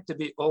they tend to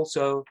be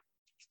also,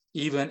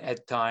 even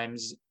at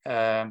times,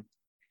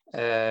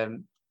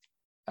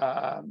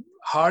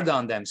 hard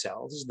on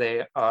themselves.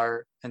 They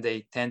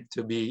tend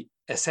to be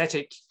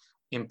ascetic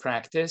in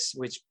practice,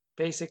 which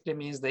basically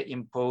means they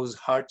impose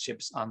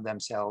hardships on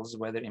themselves,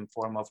 whether in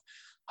form of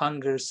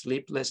hunger,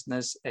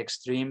 sleeplessness,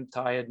 extreme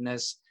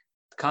tiredness,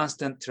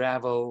 constant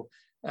travel,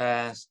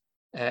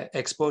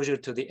 exposure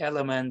to the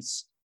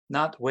elements,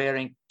 not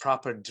wearing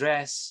proper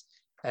dress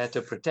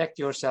to protect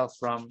yourself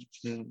from,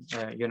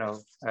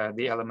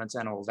 the elements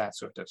and all that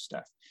sort of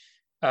stuff.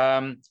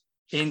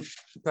 In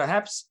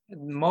perhaps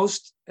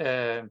most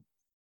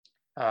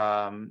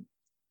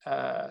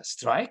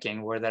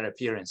striking were their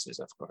appearances,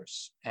 of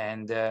course,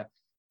 and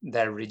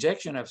their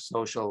rejection of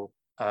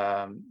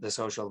the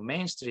social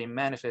mainstream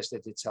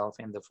manifested itself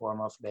in the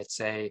form of, let's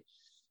say,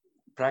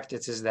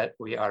 practices that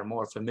we are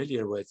more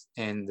familiar with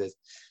from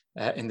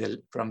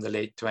the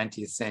late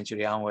 20th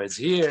century onwards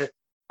here: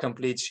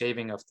 complete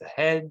shaving of the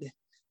head,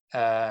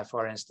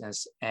 for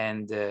instance,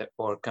 and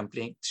or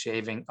complete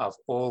shaving of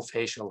all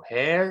facial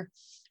hair,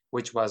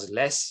 which was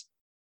less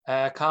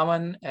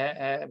common,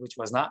 which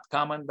was not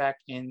common back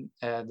in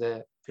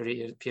the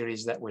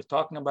periods that we're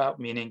talking about,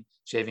 meaning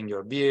shaving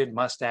your beard,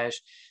 mustache,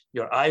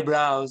 your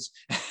eyebrows,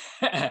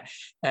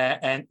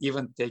 and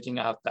even taking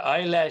out the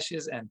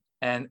eyelashes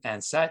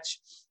and such.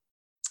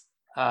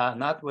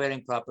 Not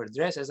wearing proper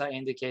dress, as I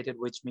indicated,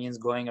 which means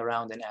going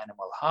around in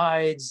animal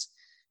hides,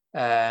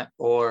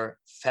 or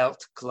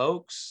felt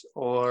cloaks,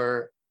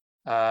 or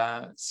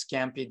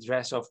scampy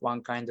dress of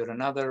one kind or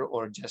another,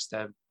 or just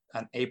an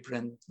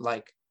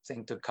apron-like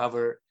thing to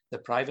cover the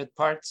private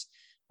parts.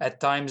 At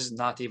times,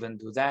 not even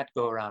do that,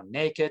 go around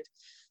naked.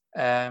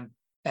 And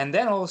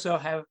then also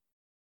have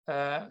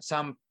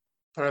some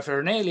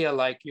paraphernalia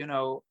like,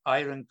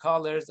 iron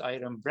collars,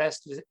 iron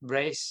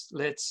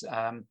bracelets,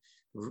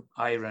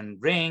 iron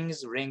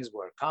rings. Rings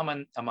were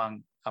common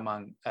among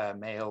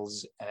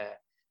males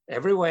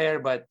everywhere,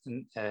 but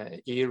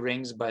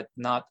earrings, but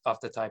not of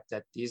the type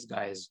that these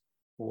guys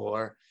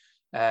wore.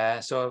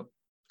 So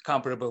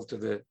comparable to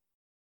the,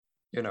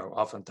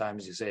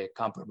 oftentimes you say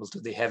comparable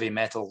to the heavy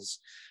metals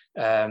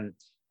of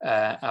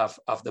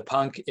the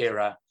punk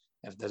era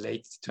of the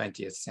late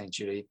 20th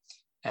century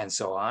and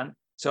so on.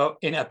 So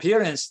in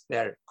appearance,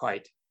 they're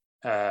quite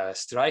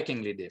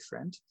strikingly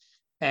different.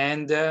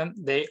 And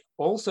they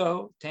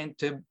also tend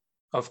to,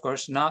 of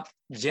course, not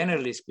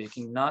generally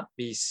speaking, not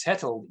be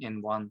settled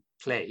in one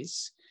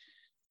place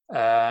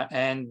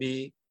and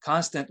be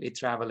constantly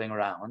traveling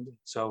around.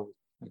 So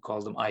we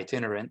call them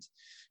itinerant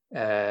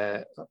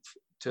to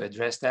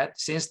address that.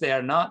 Since they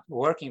are not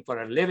working for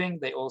a living,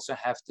 they also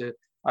have to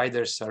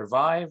either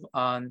survive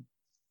on,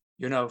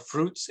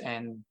 fruits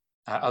and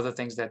other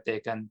things that they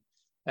can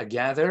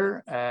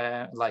gather,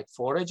 like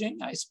foraging,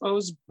 I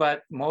suppose,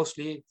 but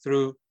mostly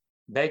through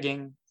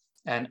begging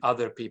and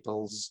other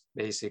people's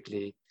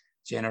basically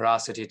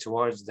generosity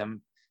towards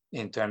them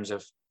in terms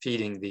of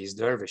feeding these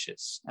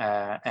dervishes.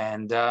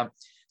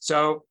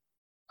 So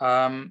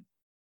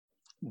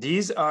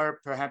these are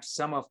perhaps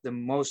some of the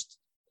most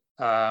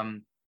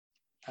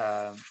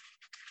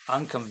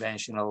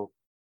unconventional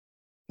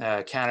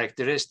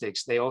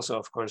characteristics. They also,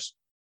 of course,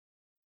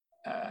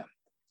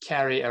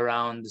 carry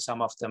around,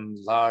 some of them,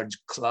 large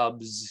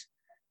clubs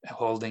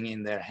holding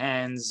in their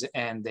hands,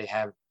 and they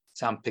have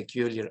some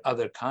peculiar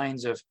other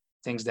kinds of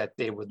things that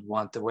they would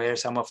want to wear.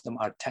 Some of them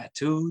are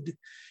tattooed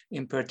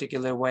in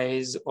particular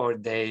ways, or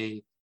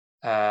they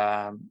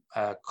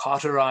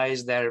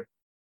cauterize their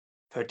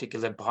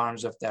particular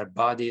parts of their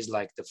bodies,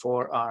 like the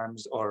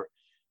forearms, or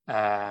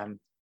and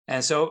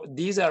so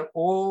these are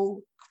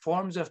all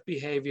forms of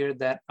behavior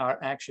that are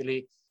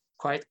actually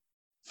quite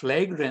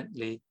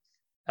flagrantly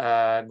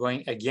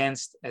going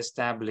against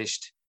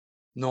established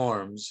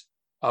norms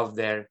of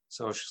their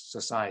social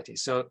society.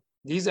 So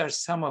these are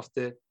some of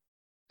the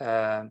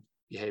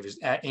behaviors.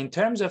 In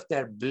terms of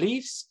their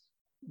beliefs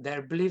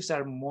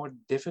are more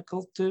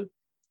difficult to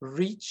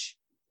reach,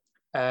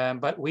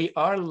 but we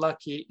are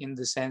lucky in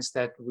the sense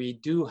that we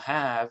do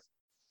have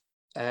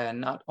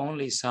not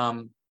only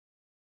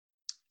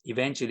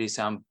eventually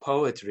some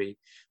poetry,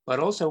 but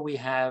also we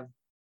have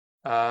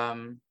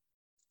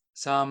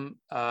some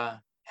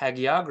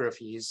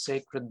hagiographies,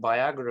 sacred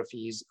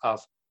biographies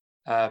of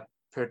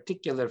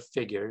particular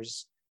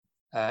figures,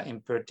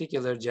 in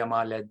particular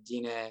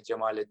Jamaluddin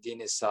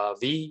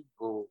Savi,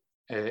 who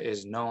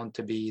is known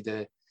to be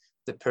the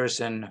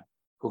person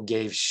who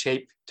gave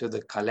shape to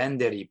the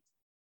Kalenderi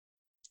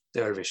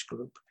dervish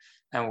group.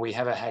 And we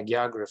have a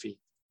hagiography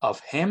of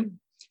him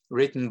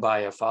written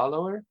by a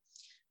follower.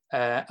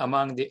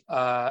 Among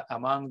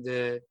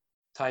the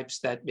types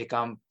that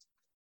become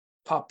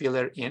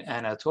popular in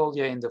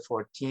Anatolia in the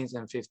 14th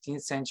and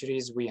 15th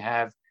centuries, we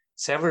have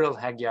several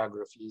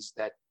hagiographies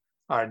that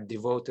are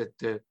devoted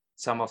to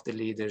some of the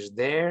leaders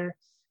there.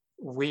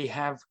 We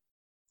have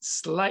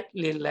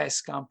slightly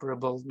less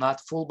comparable, not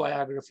full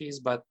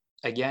biographies, but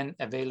again,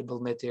 available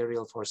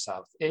material for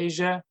South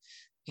Asia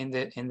in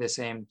the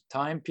same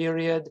time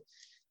period.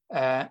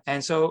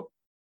 And so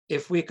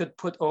if we could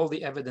put all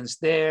the evidence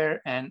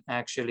there and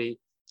actually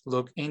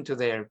look into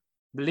their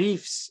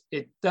beliefs,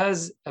 it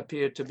does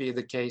appear to be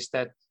the case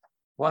that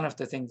one of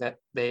the things that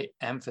they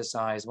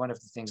emphasize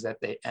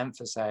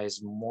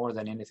more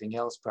than anything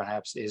else,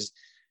 perhaps, is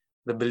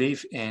the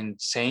belief in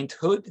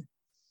sainthood,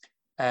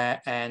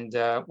 and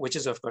which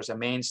is, of course, a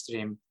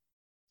mainstream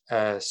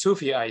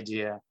Sufi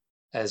idea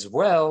as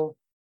well.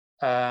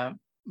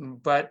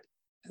 But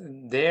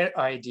their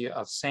idea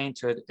of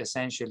sainthood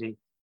essentially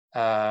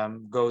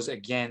goes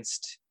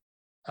against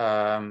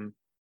any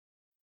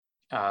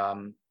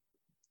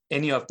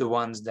of the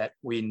ones that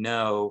we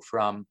know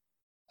from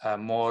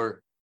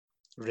more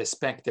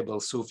respectable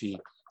Sufi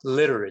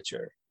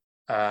literature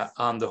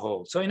on the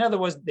whole. So in other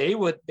words, they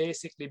would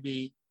basically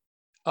be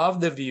of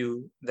the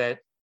view that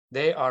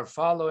they are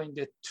following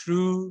the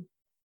true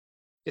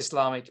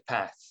Islamic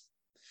path.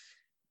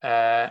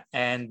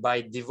 And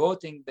by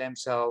devoting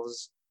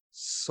themselves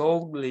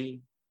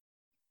solely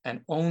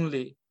and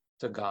only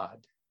to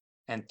God,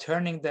 and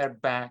turning their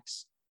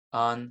backs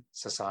on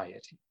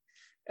society.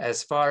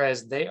 As far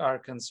as they are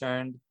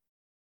concerned,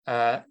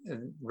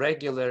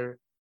 regular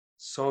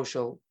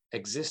social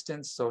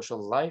existence,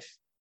 social life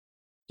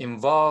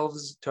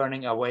involves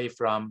turning away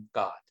from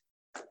God.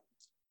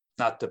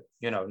 Not to,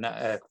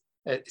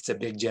 it's a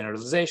big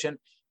generalization,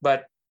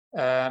 but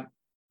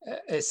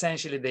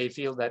essentially they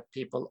feel that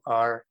people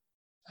are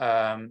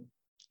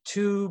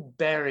too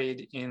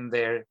buried in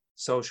their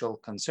social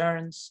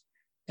concerns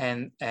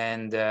and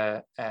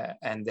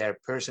their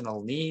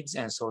personal needs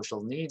and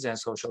social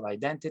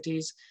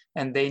identities,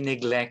 and they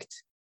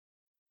neglect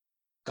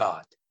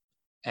God.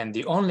 And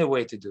the only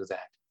way to do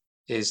that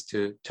is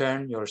to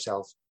turn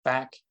yourself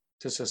back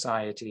to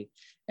society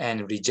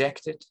and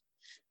reject it,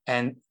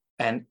 and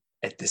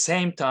at the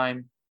same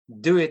time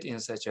do it in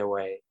such a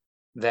way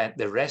that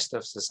the rest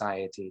of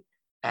society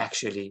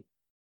actually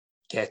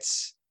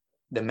gets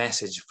the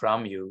message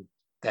from you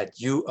that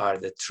you are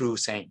the true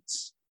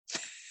saints.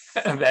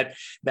 that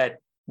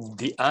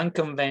the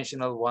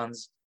unconventional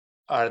ones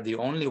are the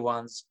only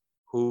ones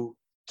who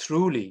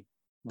truly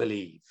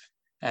believe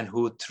and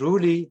who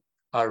truly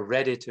are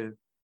ready to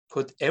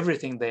put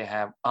everything they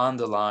have on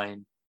the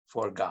line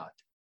for God,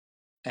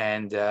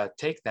 and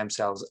take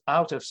themselves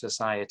out of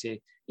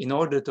society in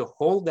order to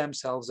hold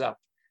themselves up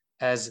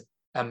as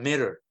a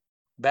mirror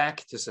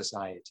back to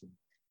society,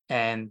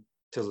 and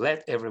to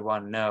let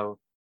everyone know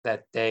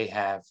that they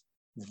have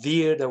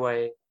veered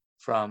away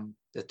from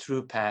the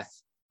true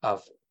path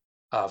of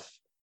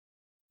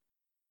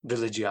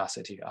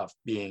religiosity, of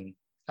being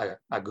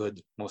a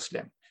good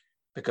Muslim,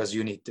 because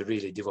you need to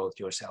really devote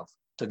yourself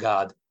to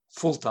God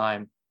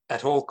full-time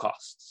at all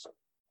costs.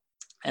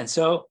 And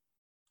so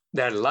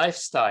their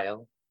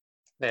lifestyle,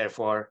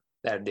 therefore,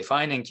 their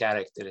defining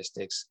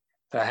characteristics,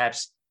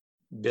 perhaps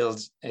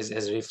builds as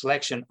a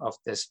reflection of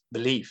this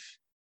belief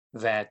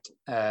that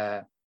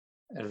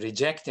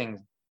rejecting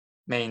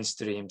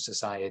mainstream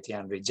society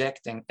and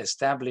rejecting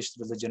established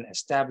religion,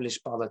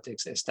 established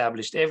politics,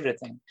 established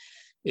everything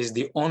is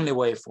the only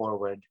way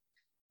forward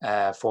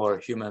for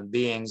human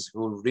beings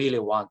who really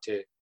want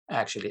to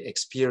actually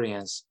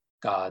experience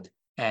God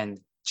and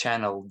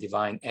channel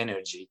divine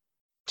energy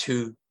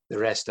to the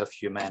rest of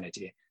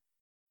humanity.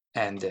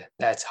 And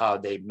that's how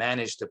they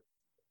manage to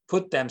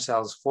put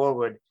themselves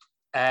forward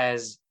as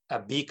a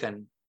beacon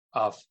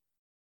of,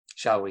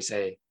 shall we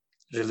say,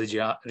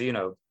 religion,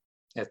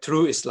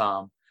 through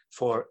Islam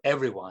for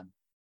everyone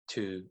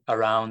to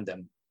around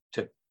them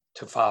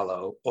to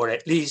follow, or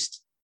at least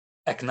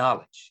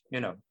acknowledge.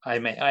 I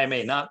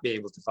may not be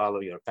able to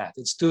follow your path.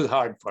 It's too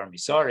hard for me.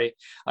 Sorry.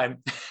 I'm,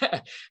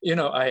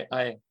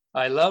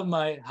 I love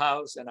my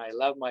house and I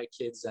love my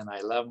kids and I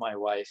love my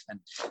wife, and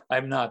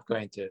I'm not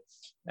going to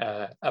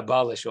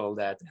abolish all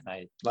that. And I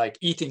like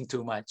eating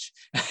too much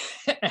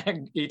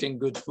and eating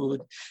good food.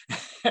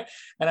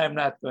 And I'm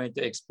not going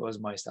to expose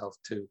myself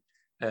to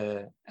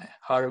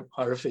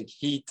horrific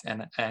heat and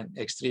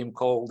extreme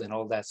cold and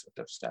all that sort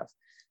of stuff.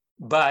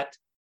 But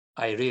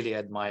I really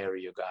admire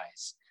you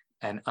guys,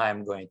 and I'm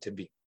going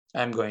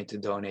to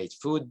donate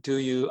food to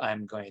you.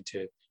 I'm going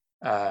to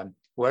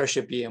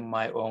worship you in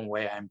my own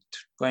way. I'm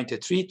going to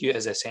treat you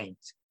as a saint,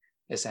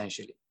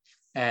 essentially.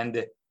 And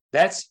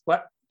that's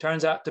what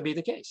turns out to be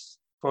the case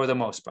for the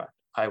most part,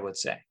 I would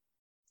say.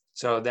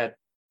 So that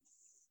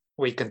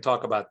we can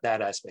talk about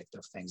that aspect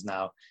of things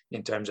now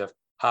in terms of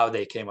how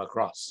they came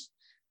across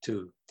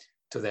to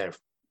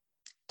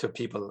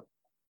people,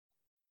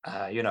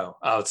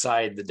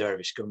 outside the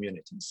dervish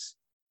communities.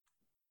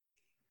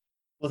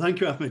 Well, thank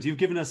you, Ahmed.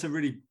 You've given us a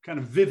really kind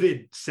of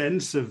vivid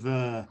sense of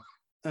the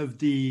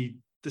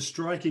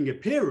striking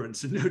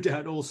appearance, and no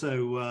doubt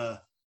also,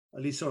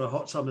 at least on a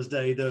hot summer's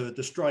day,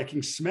 the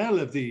striking smell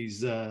of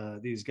these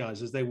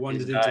guys as they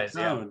wandered into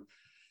town.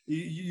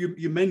 Yeah.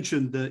 You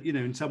mentioned that,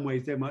 in some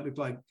ways they might look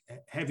like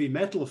heavy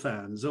metal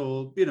fans,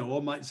 or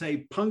might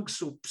say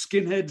punks or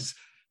skinheads,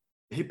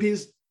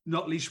 hippies,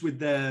 not least with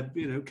their,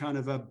 kind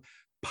of a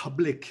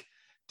public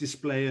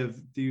display of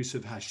the use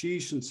of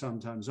hashish and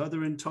sometimes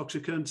other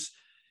intoxicants.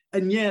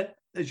 And yet,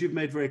 as you've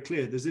made very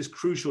clear, there's this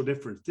crucial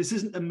difference. This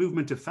isn't a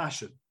movement of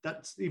fashion.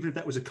 That's, even if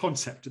that was a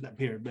concept at that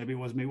period, maybe it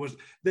wasn't me,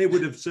 they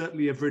would have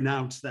certainly have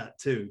renounced that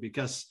too,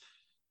 because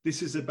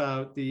this is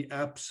about the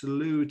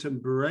absolute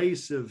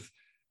embrace of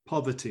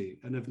poverty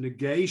and of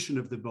negation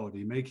of the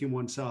body, making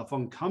oneself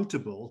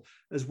uncomfortable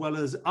as well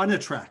as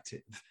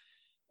unattractive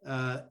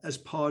as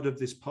part of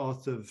this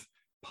path of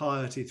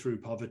piety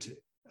through poverty,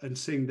 and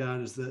seeing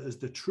that as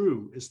the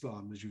true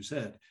Islam, as you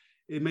said.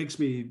 It makes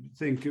me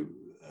think,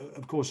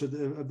 of course, of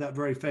that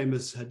very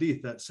famous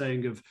hadith, that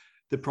saying of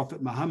the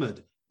Prophet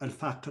Muhammad,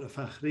 al-faqr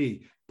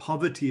fakhri,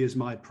 poverty is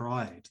my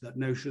pride. That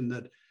notion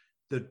that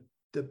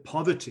the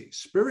poverty,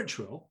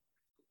 spiritual,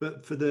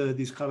 but for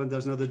these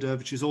Qalandars and other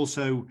dervishes,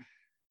 also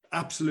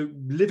absolute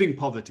living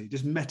poverty,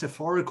 just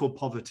metaphorical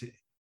poverty.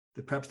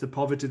 Perhaps the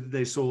poverty that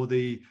they saw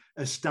the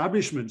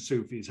establishment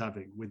Sufis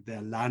having with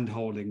their land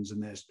holdings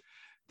and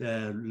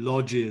their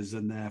lodges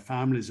and their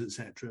families,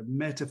 etc.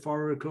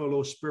 Metaphorical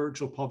or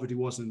spiritual poverty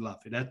wasn't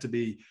enough. It had to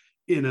be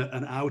inner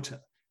and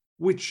outer,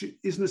 which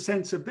is in a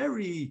sense a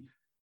very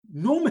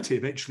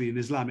normative, actually, in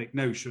Islamic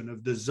notion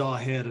of the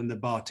zahir and the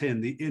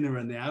batin. The inner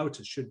and the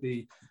outer should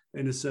be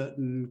in a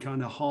certain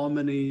kind of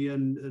harmony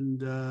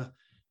and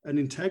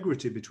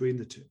integrity between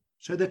the two.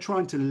 So they're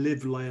trying to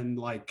live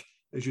like,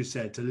 as you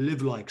said, to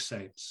live like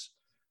saints.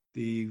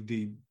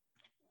 The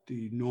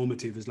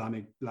normative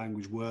Islamic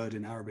language word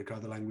in Arabic,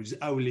 other languages,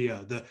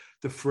 awliya,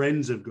 the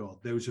friends of God,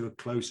 those who are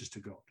closest to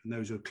God. And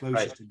those who are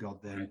closest to God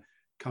then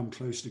come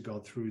close to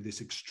God through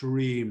this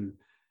extreme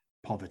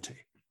poverty.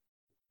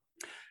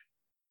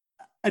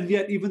 And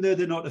yet, even though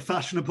they're not a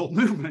fashionable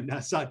movement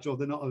as such, or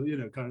they're not,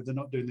 they're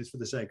not doing this for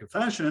the sake of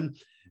fashion,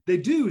 they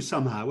do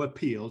somehow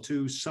appeal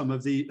to some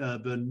of the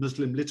urban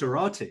Muslim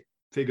literati,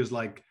 figures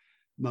like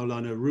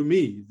Maulana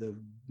Rumi, the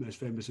most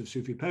famous of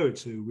Sufi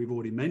poets, who we've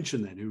already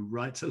mentioned then, who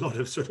writes a lot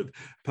of sort of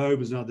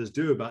poems, and others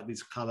do, about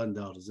these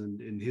Qalandars,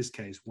 and in his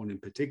case, one in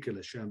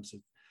particular, Shams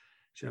of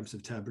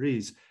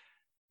Tabriz.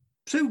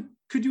 So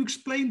could you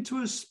explain to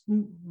us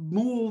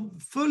more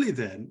fully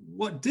then,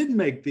 what did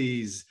make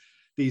these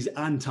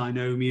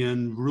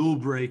antinomian,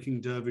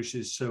 rule-breaking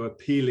dervishes so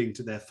appealing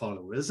to their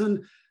followers,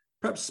 and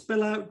perhaps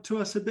spell out to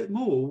us a bit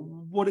more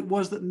what it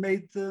was that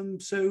made them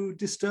so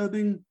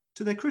disturbing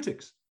to their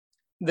critics?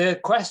 The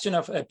question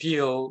of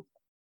appeal,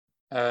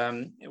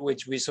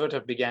 which we sort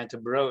of began to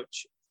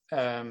broach,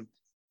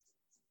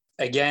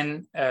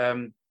 again,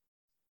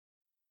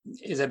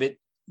 is a bit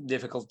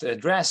difficult to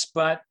address,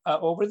 but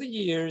over the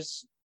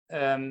years,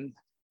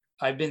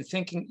 I've been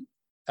thinking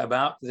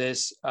about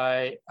this.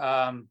 I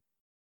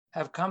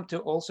have come to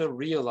also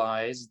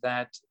realize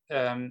that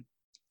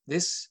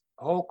this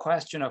whole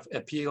question of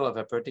appeal of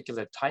a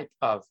particular type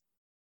of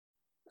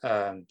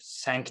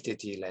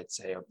sanctity, let's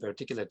say, or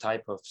particular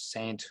type of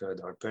sainthood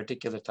or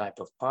particular type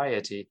of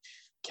piety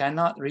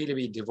cannot really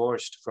be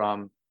divorced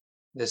from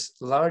this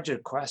larger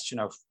question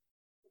of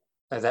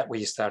that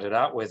we started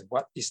out with,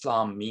 what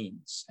Islam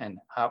means, and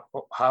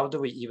how do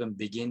we even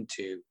begin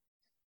to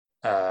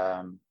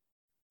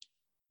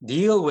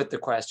deal with the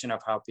question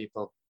of how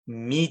people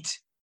meet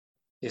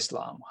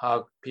Islam,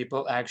 how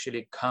people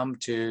actually come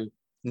to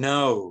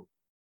know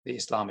the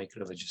Islamic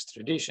religious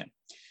tradition.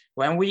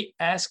 When we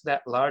ask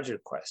that larger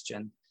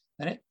question,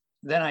 then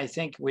then I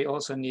think we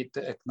also need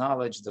to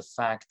acknowledge the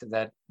fact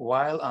that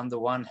while on the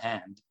one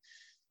hand,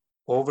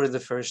 over the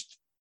first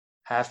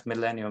half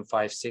millennium,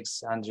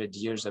 500-600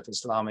 years of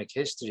Islamic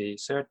history,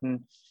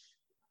 certain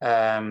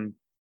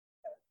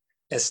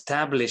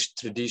established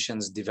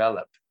traditions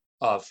develop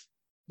of,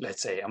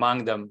 let's say,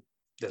 among them,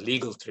 the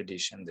legal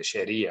tradition, the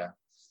Sharia,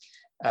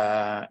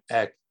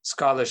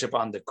 scholarship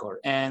on the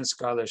Quran,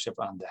 scholarship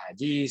on the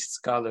Hadith,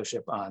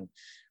 scholarship on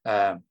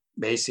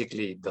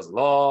basically the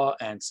law,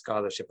 and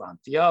scholarship on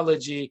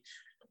theology.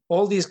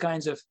 All these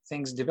kinds of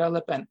things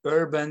develop, and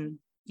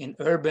in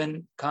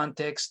urban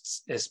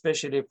contexts,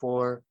 especially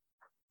for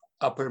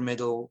upper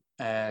middle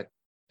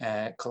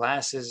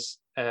classes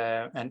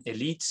and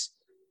elites,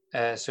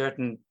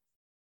 certain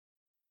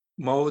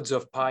modes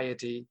of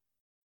piety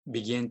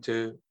begin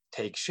to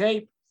take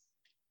shape.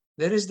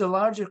 There is the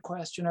larger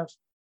question of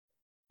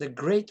the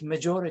great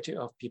majority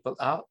of people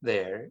out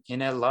there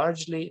in a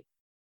largely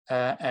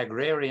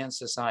agrarian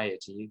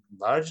society,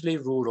 largely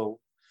rural.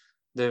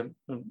 Our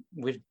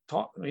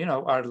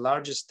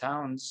largest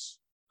towns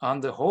on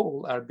the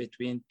whole are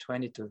between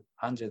 20 to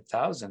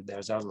 100,000.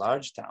 There's our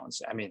large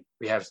towns. I mean,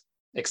 we have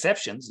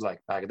exceptions like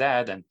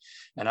Baghdad and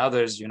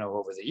others,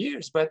 over the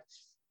years, but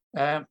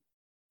the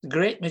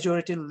great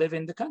majority live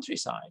in the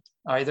countryside,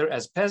 either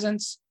as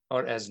peasants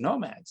or as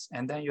nomads.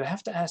 And then you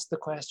have to ask the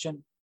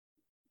question,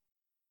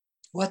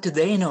 what do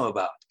they know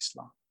about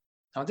Islam?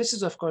 Now, this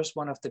is, of course,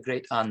 one of the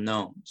great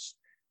unknowns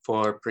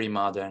for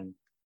pre-modern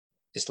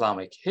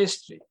Islamic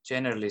history.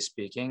 Generally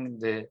speaking,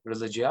 the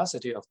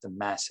religiosity of the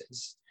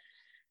masses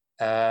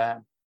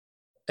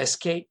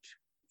escape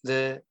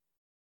all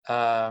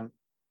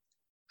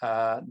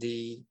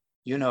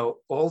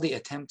the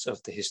attempts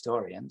of the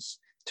historians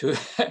to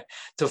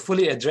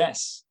fully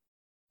address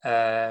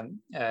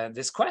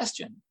this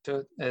question,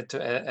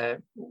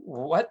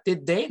 what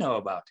did they know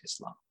about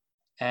Islam?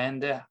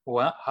 And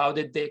how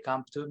did they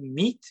come to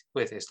meet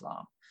with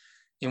Islam?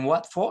 In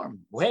what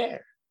form?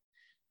 Where?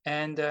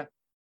 And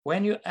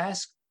when you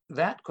ask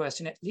that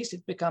question, at least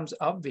it becomes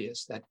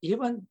obvious that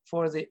even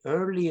for the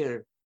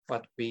earlier,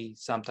 what we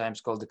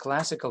sometimes call the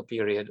classical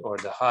period or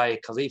the high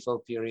caliphal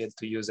period,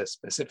 to use a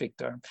specific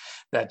term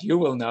that you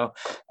will know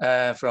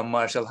from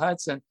Marshall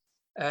Hudson,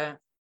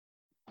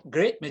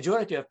 great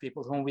majority of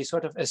people whom we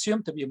sort of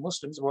assume to be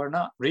Muslims were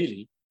not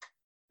really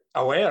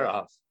aware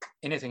of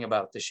anything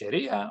about the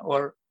Sharia,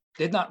 or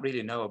did not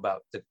really know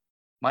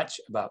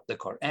much about the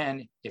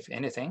Quran, if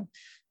anything.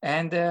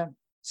 And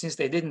since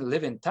they didn't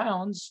live in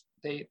towns,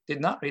 they did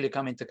not really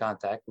come into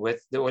contact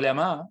with the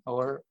ulama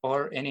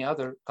or any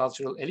other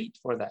cultural elite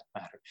for that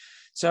matter.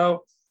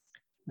 So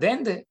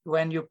then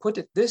when you put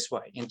it this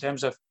way, in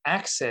terms of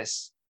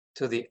access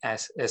to the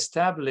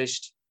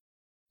established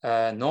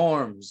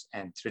norms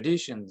and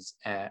traditions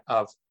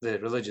of the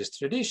religious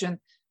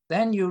tradition,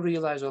 then you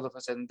realize all of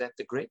a sudden that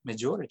the great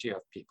majority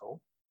of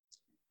people,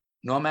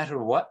 no matter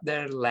what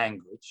their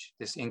language,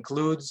 this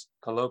includes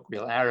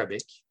colloquial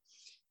Arabic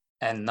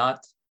and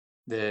not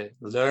the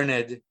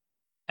learned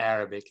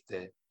Arabic,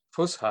 the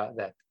Fusha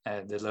that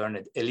the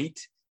learned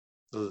elite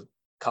will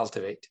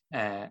cultivate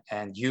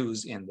and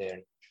use in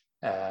their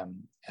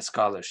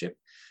scholarship.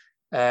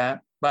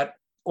 But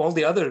all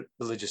the other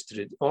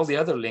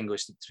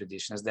linguistic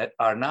traditions that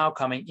are now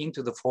coming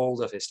into the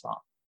fold of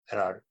Islam.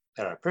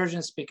 There are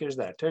Persian speakers,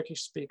 there are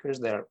Turkish speakers,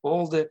 there are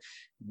all the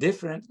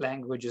different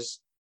languages,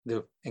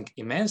 the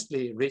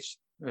immensely rich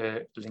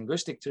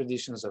linguistic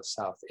traditions of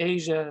South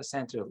Asia,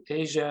 Central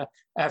Asia,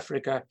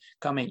 Africa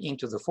coming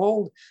into the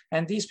fold.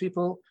 And these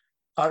people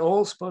are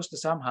all supposed to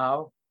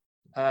somehow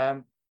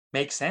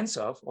make sense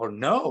of or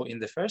know in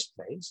the first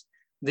place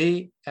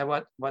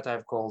what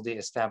I've called the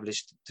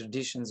established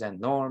traditions and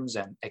norms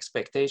and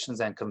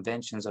expectations and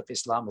conventions of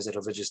Islam as a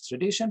religious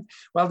tradition.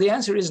 Well, the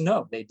answer is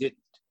no, they didn't.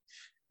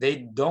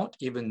 They don't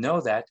even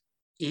know that,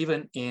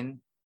 even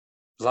in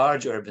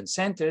large urban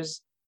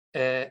centers,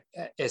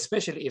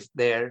 especially if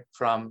they're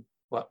from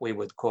what we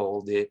would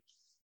call the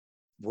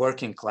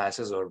working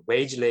classes or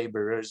wage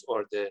laborers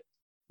or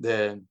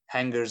the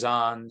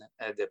hangers-on,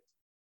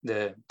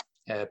 the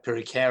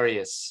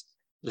precarious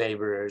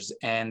laborers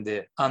and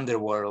the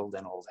underworld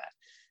and all that.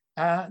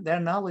 Their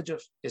knowledge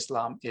of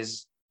Islam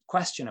is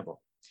questionable.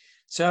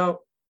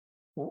 So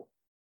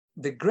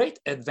the great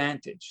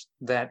advantage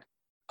that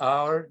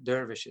our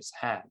dervishes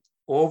had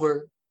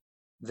over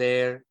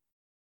their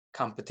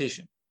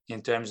competition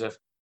in terms of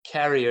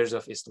carriers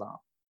of Islam,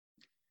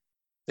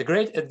 the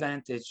great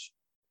advantage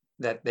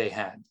that they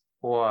had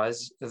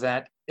was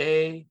that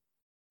they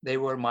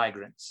were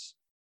migrants.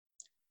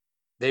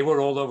 They were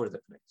all over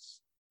the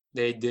place.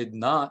 They did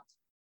not,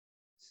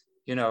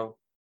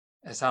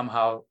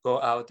 somehow go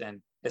out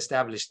and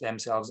establish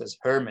themselves as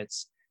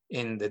hermits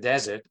in the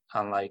desert,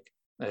 unlike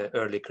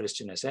early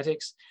Christian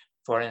ascetics,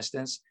 for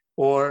instance,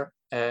 or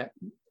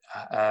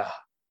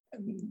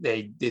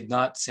they did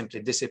not simply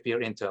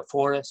disappear into a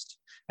forest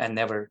and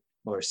never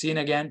were seen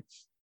again.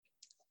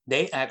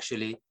 They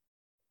actually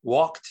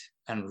walked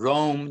and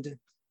roamed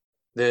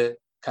the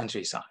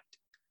countryside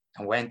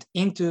and went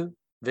into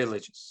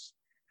villages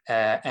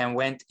and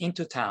went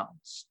into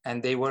towns,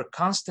 and they were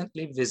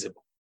constantly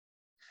visible.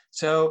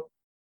 So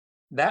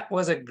that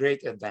was a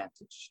great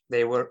advantage.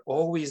 They were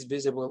always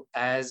visible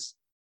as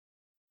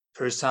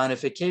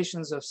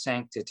personifications of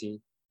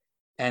sanctity,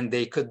 and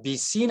they could be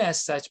seen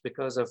as such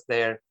because of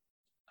their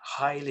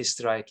highly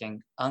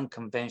striking,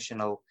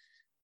 unconventional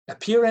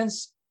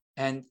appearance,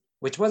 and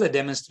which was a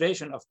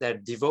demonstration of their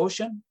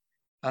devotion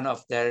and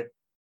of their,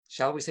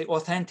 shall we say,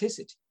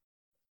 authenticity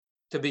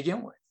to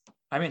begin with.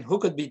 I mean, who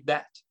could beat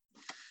that?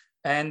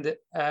 And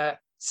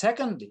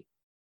secondly,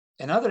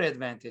 another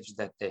advantage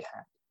that they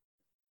had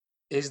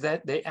is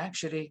that they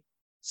actually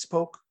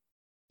spoke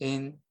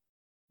in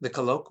the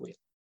colloquial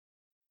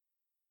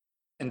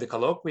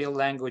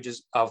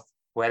languages of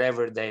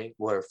wherever they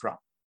were from.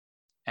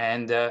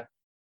 And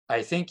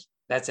I think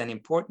that's an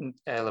important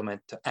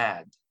element to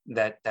add,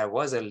 that there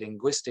was a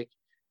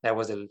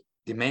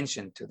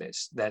dimension to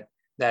this, that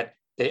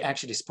they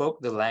actually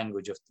spoke the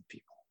language of the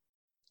people.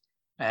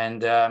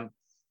 And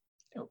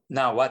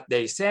now what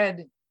they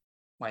said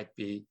might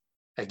be,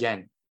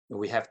 again,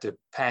 we have to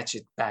patch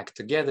it back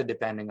together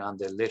depending on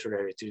the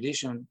literary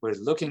tradition we're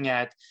looking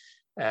at,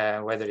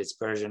 whether it's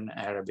Persian,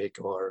 Arabic,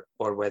 or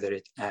whether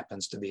it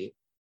happens to be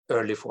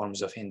early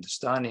forms of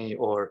Hindustani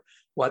or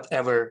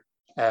whatever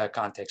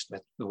context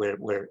that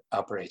we're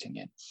operating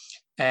in.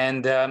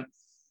 And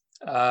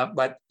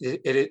but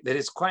it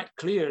is quite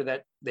clear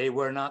that they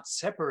were not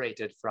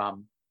separated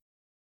from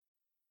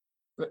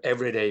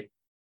everyday,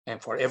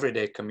 and for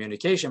everyday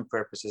communication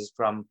purposes,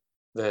 from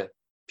the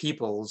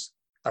peoples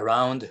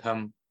around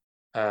whom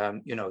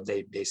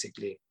they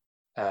basically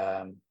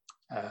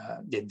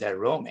did their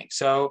roaming.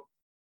 So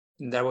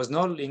there was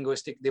no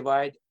linguistic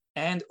divide,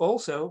 and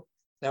also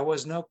there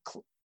was no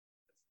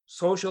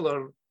social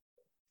or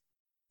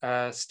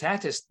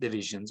status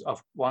divisions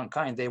of one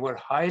kind. They were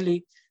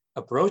highly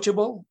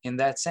approachable in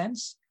that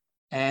sense.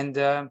 And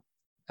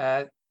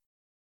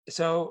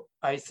so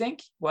I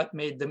think what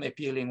made them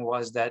appealing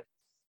was that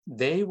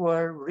they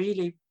were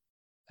really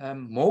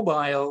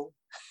mobile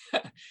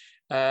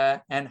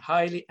and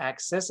highly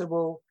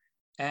accessible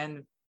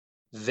and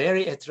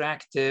very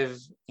attractive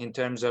in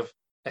terms of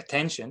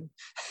attention,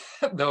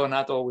 though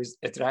not always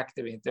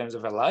attractive in terms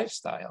of a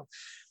lifestyle.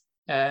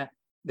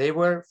 They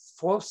were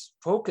foci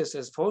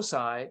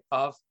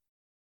of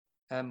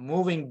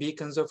moving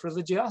beacons of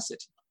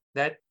religiosity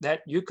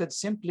that you could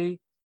simply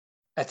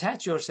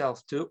attach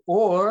yourself to,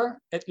 or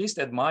at least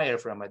admire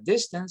from a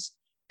distance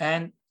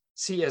and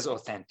see as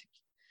authentic.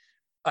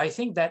 I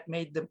think that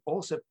made them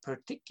also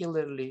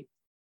particularly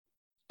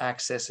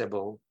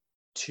accessible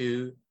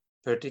to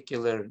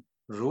particular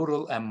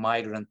rural and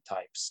migrant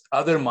types,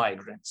 other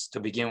migrants to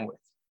begin with.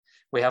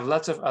 We have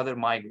lots of other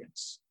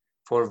migrants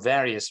for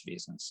various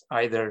reasons,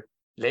 either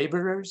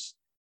laborers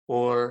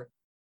or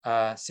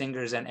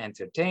singers and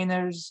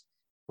entertainers.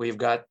 We've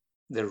got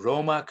the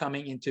Roma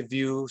coming into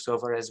view, so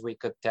far as we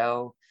could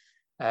tell,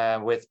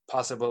 with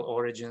possible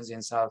origins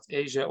in South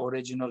Asia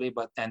originally,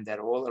 but then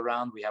they're all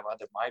around. We have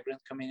other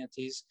migrant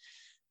communities.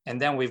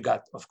 And then we've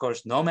got, of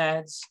course,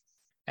 nomads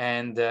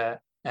and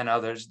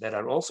others that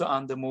are also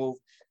on the move.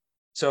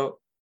 So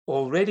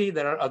already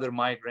there are other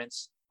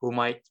migrants who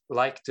might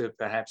like to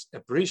perhaps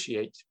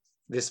appreciate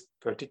this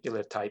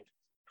particular type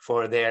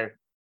for their,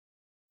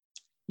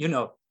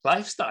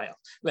 lifestyle,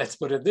 let's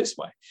put it this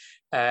way.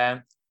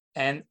 And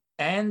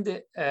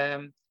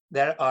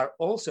there are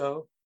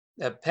also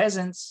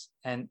peasants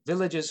and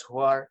villagers who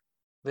are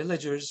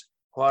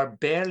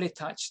barely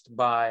touched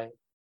by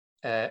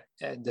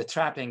the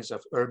trappings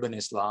of urban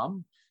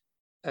Islam.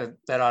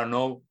 There are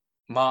no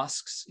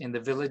mosques in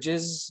the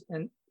villages,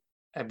 and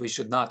we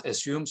should not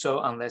assume so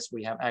unless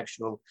we have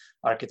actual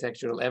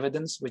architectural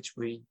evidence, which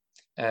we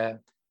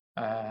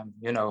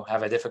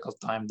have a difficult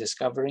time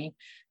discovering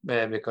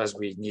because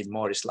we need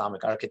more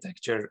Islamic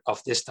architecture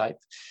of this type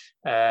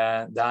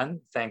done.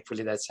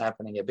 Thankfully, that's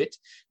happening a bit.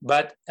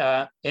 But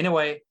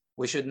anyway,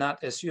 we should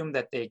not assume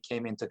that they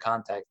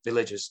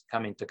villages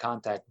come into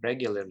contact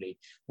regularly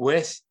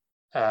with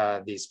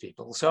these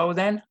people. So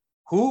then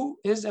who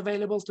is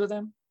available to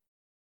them?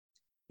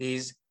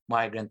 These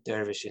migrant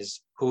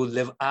dervishes who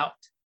live out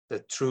the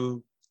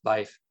true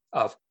life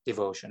of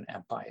devotion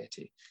and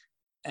piety.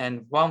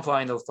 And one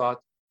final thought,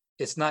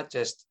 it's not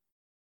just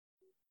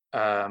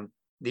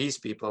these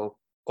people,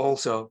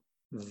 also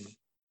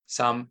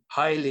some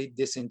highly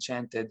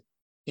disenchanted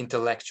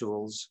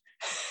intellectuals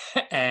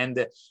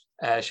and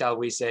shall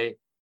we say,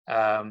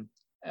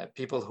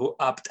 people who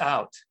opt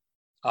out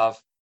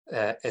of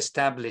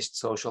established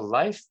social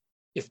life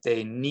if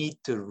they need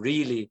to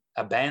really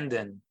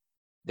abandon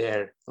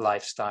their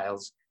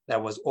lifestyles. There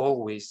was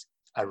always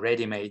a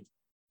ready-made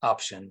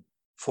option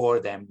for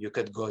them. You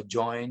could go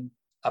join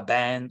a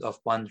band of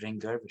wandering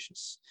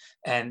dervishes.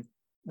 And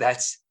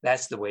that's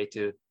the way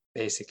to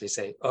basically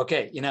say,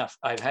 okay, enough.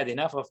 I've had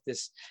enough of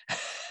this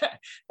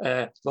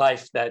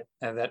life that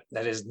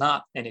is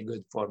not any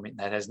good for me,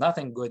 that has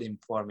nothing good in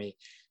for me.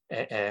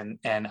 And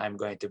I'm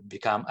going to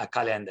become a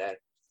calendar,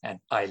 and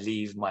I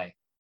leave my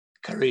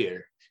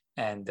career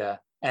and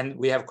And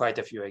we have quite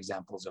a few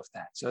examples of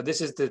that. So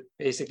this is to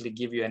basically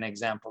give you an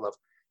example of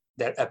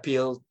their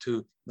appeal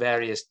to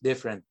various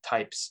different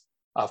types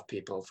of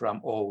people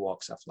from all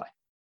walks of life.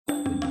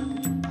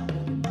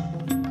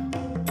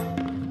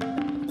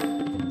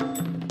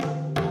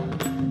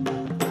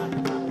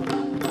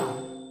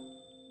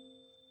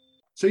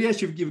 So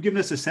yes, you've given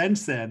us a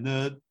sense then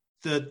that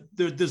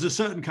there's a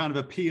certain kind of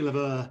appeal of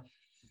a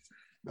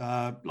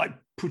like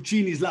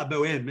Puccini's La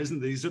Bohème, isn't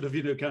there? These sort of,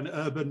 kind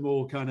of urban,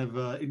 more kind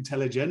of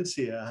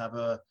intelligentsia have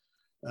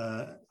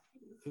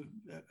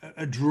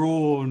a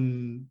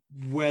drawn,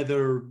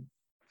 whether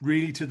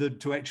really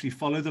to actually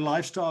follow the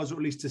lifestyles, or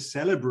at least to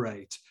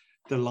celebrate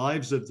the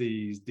lives of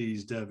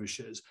these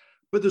dervishes.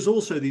 But there's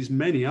also these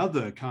many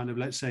other kind of,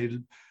 let's say,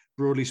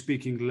 broadly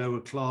speaking,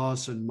 lower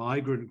class and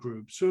migrant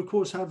groups who, of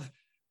course, have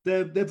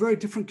they're very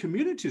different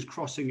communities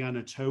crossing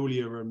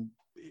Anatolia and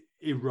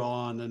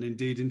Iran and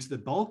indeed into the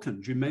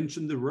Balkans. You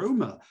mentioned the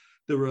Roma.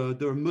 There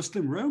are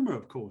Muslim Roma,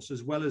 of course,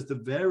 as well as the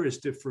various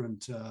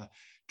different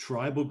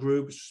tribal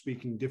groups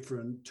speaking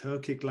different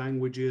Turkic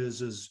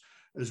languages,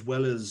 as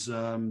well as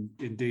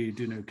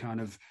indeed, kind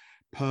of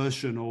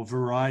Persian or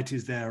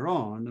varieties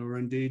thereon, or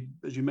indeed,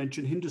 as you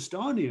mentioned,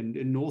 Hindustani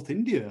in North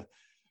India,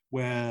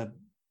 where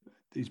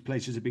these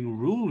places are being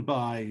ruled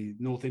by,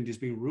 North India is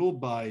being ruled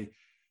by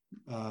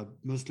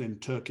Muslim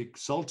Turkic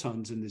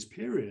sultans in this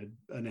period,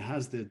 and it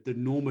has the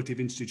normative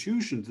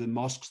institutions, the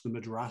mosques, the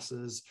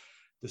madrasas,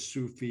 the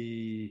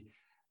Sufi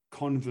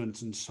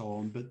convents and so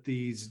on, but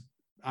these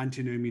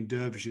antinomian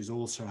dervishes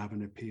also have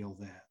an appeal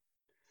there.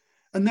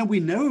 And then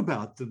we know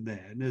about them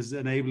then as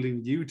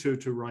enabling you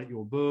to write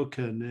your book,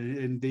 and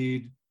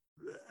indeed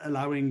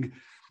allowing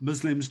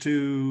Muslims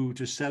to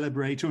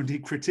celebrate or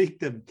indeed critique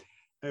them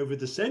over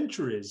the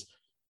centuries.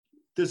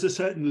 There's a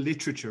certain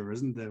literature,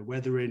 isn't there,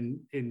 whether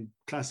in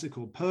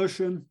classical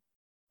Persian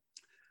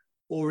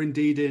or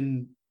indeed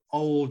in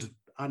old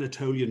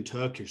Anatolian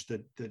Turkish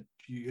that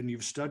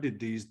you've studied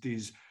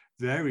these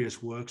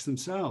various works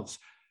themselves.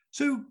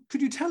 So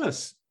could you tell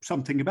us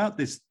something about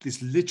this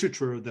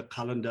literature of the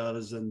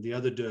Qalandars and the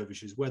other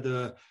dervishes,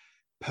 whether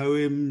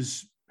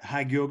poems,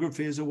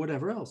 hagiographies, or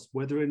whatever else,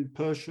 whether in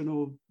Persian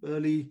or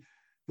early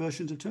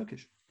versions of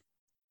Turkish?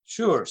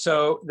 Sure.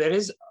 So there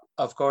is,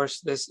 of course,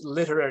 this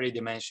literary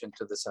dimension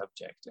to the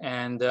subject.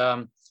 And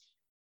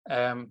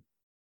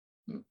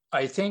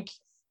I think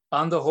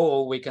on the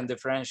whole, we can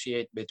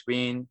differentiate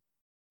between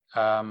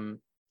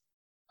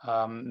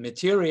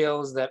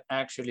materials that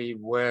actually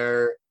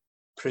were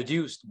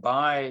produced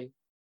by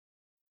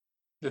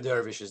the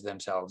dervishes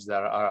themselves,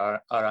 that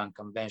are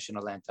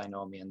unconventional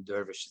antinomian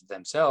dervishes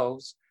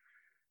themselves,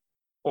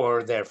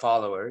 or their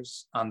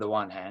followers on the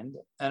one hand.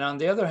 And on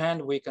the other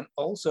hand, we can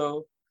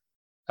also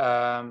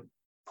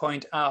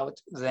point out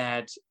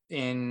that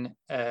in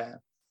the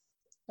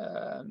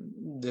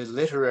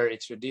literary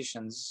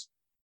traditions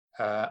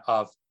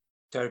of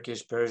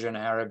Turkish, Persian,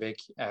 Arabic,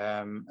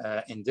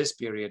 in this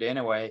period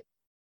anyway,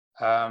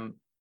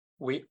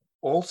 we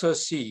also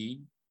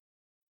see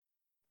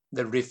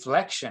the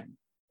reflection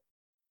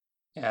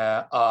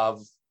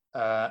of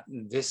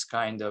this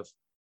kind of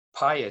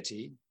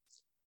piety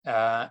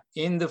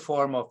in the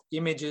form of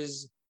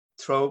images,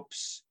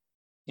 tropes,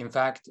 in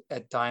fact,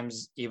 at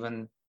times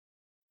even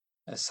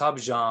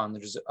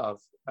subgenres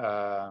of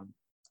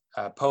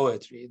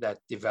poetry that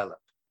develop.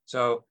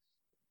 So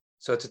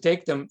to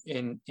take them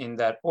in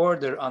that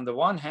order, on the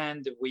one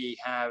hand, we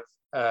have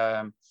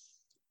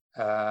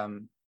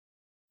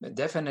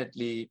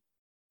definitely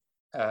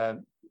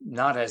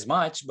not as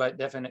much, but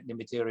definitely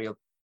material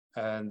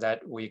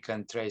that we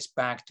can trace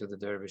back to the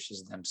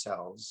dervishes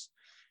themselves.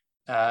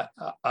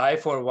 I,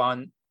 for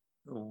one,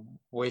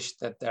 wish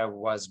that there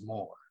was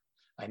more.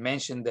 I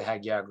mentioned the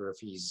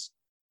hagiographies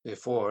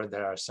before.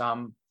 There are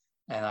some,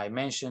 and I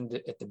mentioned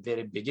at the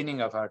very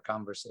beginning of our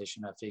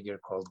conversation a figure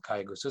called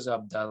Kaygusuz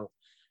Abdal,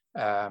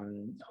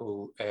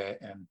 who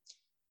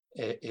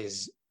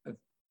is,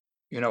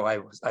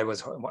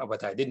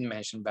 what I didn't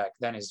mention back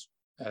then is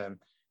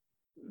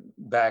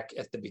back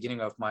at the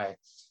beginning of my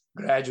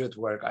graduate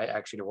work, I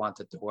actually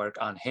wanted to work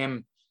on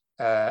him,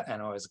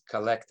 and I was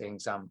collecting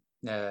some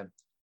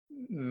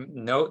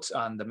notes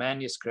on the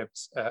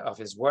manuscripts of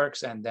his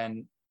works, and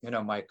then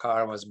my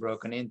car was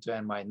broken into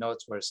and my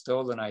notes were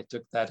stolen. I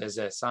took that as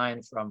a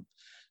sign from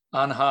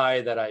on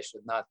high that I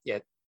should not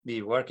yet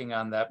be working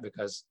on that,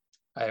 because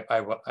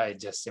I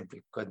just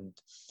simply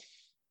couldn't.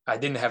 I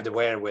didn't have the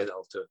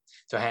wherewithal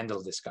to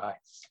handle this guy.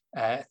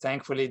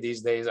 Thankfully,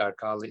 these days,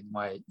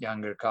 my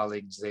younger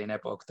colleague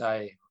Zeynep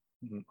Oktay,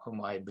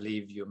 whom I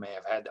believe you may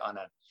have had on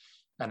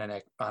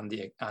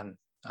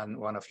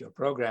one of your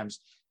programs,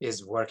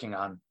 has been working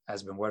on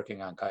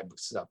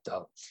Kaygusuz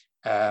Abdal.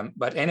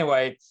 But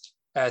anyway,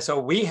 so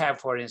we have,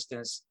 for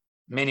instance,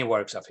 many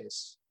works of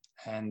his,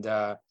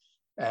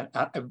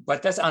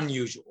 but that's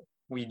unusual.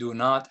 We do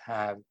not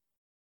have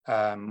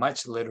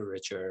much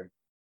literature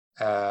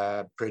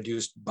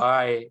produced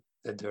by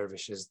the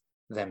dervishes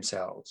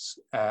themselves,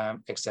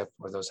 except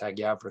for those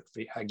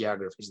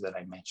hagiographies that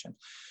I mentioned.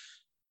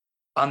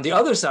 On the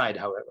other side,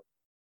 however,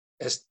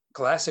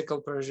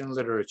 classical Persian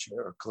literature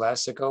or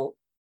classical,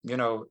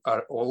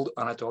 our old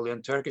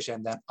Anatolian Turkish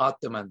and then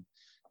Ottoman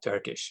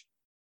Turkish.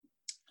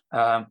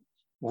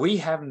 We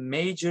have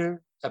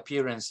major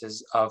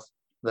appearances of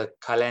the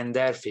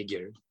kalender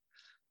figure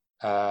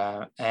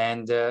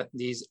and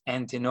these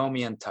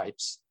antinomian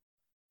types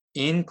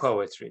in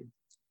poetry,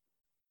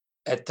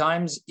 at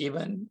times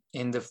even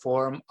in the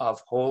form of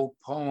whole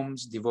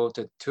poems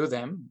devoted to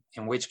them,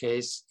 in which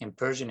case, in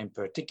Persian in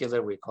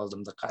particular, we call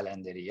them the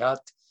kalenderiyat,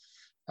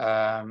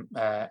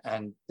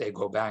 and they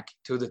go back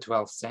to the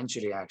 12th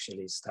century,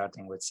 actually,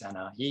 starting with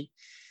Sanahi,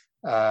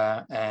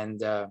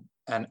 and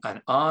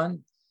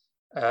on.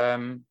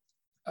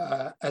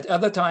 At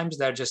other times,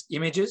 they're just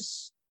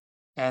images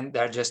and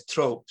they're just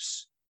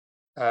tropes,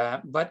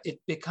 but it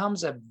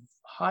becomes a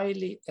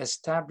highly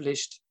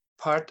established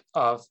part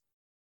of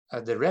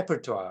the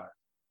repertoire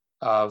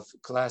of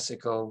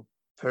classical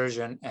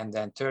Persian and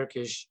then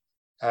Turkish,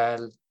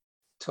 to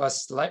a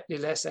slightly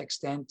less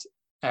extent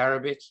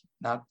Arabic.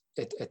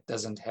 It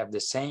doesn't have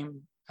the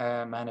same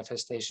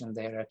manifestation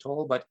there at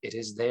all, but it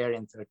is there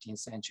in 13th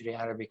century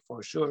Arabic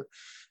for sure,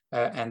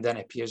 and then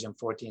appears in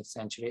 14th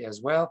century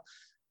as well.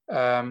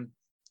 There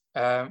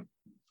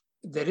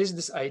is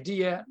this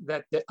idea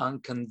that the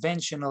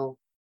unconventional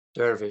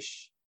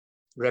dervish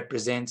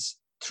represents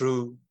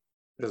true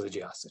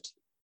religiosity.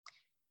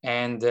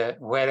 And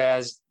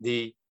whereas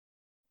the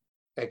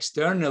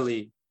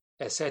externally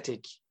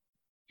ascetic,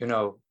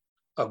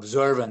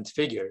 observant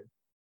figure,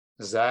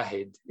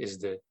 Zahid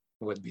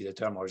would be the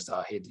term, or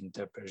Zahid in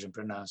the Persian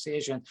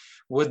pronunciation,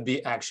 would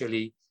be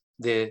actually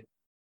the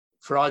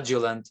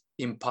fraudulent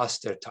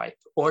imposter type,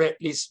 or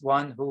at least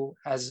one who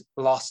has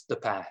lost the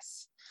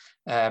path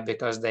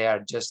because they are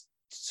just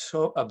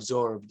so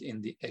absorbed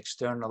in the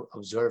external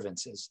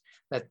observances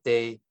that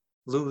they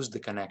lose the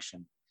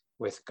connection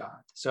with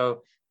God.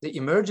 So the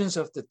emergence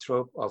of the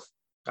trope of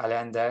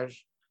kalender,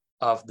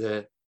 of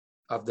the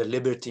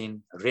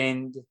libertine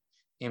rind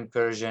in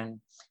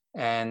Persian,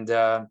 and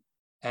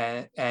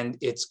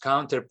its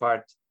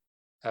counterpart,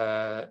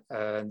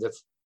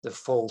 the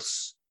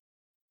false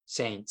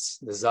saints,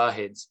 the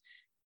Zahids,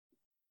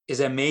 is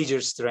a major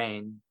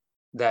strain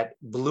that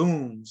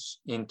blooms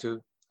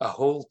into a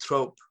whole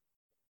trope,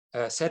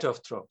 a set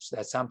of tropes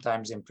that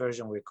sometimes in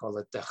Persian we call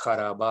it the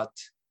kharabat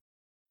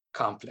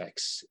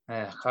complex.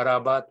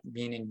 Kharabat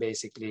meaning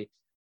basically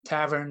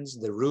taverns,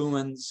 the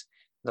ruins,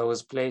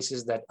 those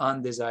places that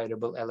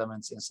undesirable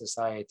elements in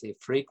society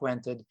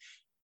frequented,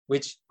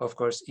 which of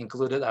course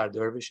included our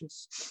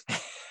dervishes.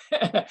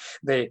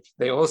 They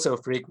also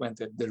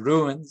frequented the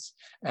ruins,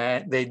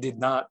 and they did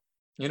not,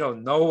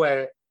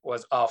 nowhere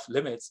was off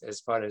limits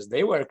as far as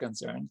they were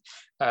concerned.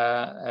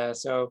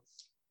 So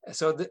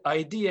the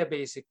idea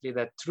basically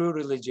that true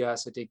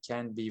religiosity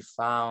can be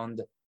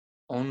found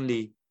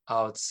only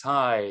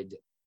outside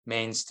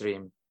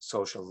mainstream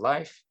social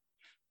life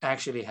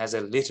actually has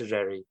a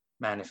literary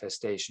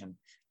manifestation,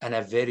 and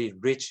a very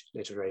rich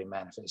literary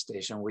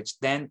manifestation, which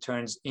then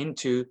turns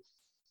into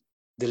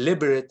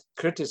deliberate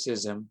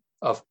criticism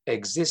of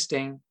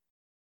existing,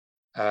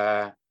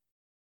 whether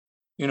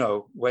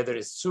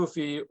it's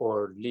Sufi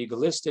or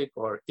legalistic,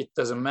 or it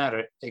doesn't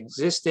matter,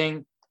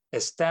 existing,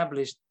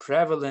 established,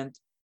 prevalent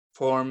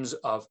forms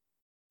of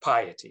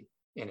piety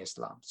in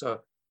Islam.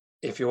 So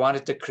if you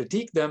wanted to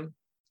critique them,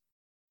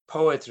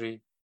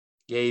 poetry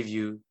gave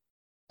you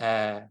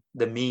the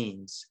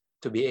means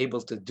to be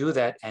able to do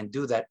that, and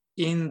do that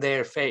in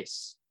their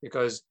face,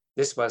 because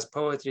this was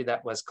poetry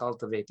that was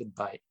cultivated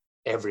by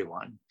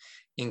everyone,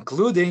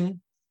 including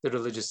the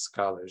religious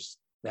scholars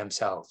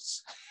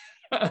themselves.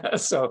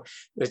 So,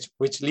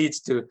 which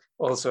leads to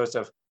all sorts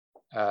of,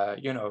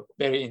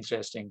 very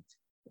interesting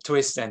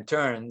twists and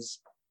turns.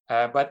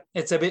 But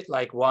it's a bit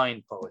like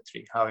wine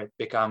poetry, how it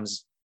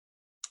becomes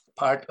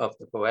part of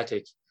the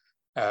poetic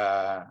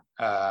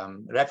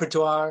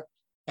repertoire,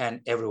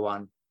 and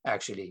everyone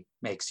actually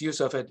makes use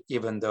of it,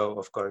 even though,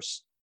 of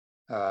course,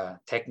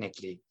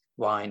 technically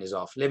wine is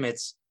off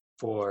limits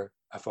for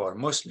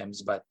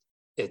Muslims, but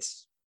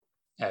it's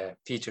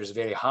features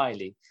very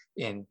highly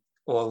in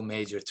all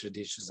major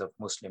traditions of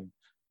Muslim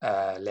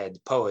led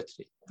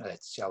poetry,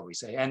 shall we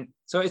say. And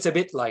so it's a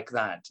bit like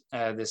that,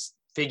 this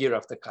figure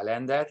of the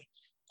calendar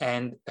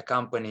and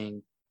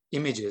accompanying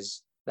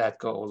images that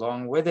go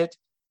along with it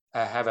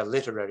have a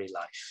literary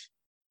life,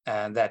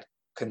 and that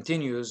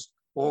continues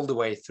all the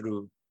way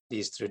through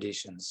these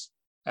traditions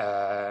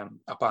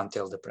up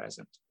until the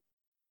present.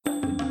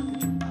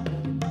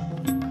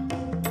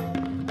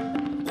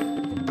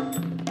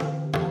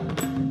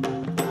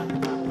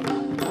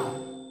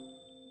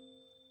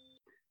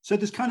 So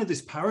there's kind of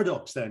this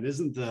paradox then,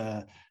 isn't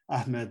there,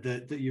 Ahmed,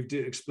 that you've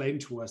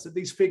explained to us, that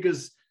these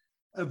figures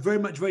are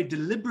very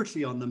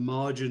deliberately on the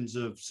margins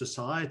of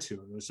society,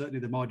 or certainly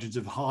the margins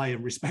of high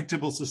and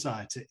respectable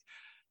society,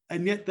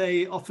 and yet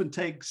they often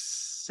take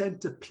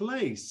center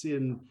place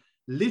in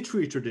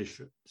literary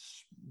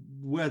traditions,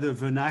 whether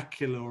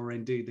vernacular or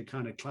indeed the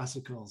kind of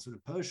classical sort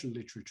of Persian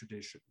literary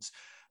traditions,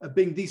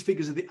 being these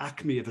figures are the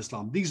acme of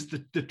Islam. These are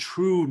the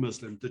true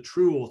Muslims, the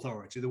true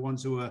authority, the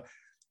ones who are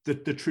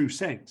the true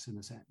sense, in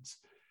a sense.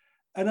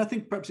 And I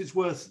think perhaps it's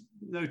worth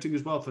noting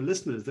as well for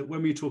listeners that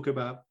when we talk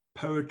about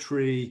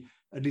poetry,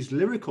 at least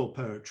lyrical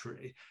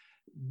poetry,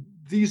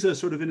 these are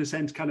sort of, in a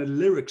sense, kind of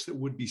lyrics that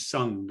would be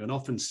sung, and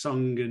often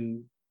sung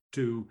in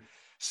to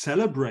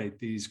celebrate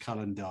these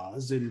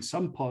calendars in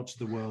some parts of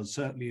the world,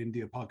 certainly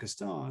India,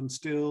 Pakistan,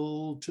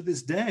 still to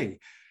this day.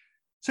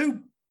 So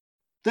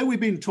though we've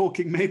been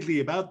talking mainly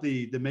about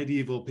the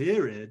medieval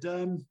period,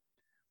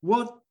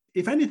 what,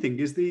 if anything,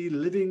 is the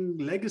living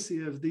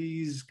legacy of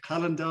these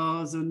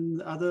calendars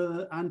and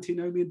other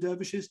antinomian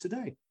dervishes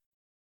today?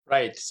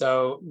 Right.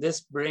 So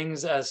this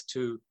brings us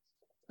to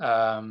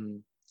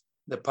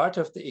the part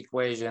of the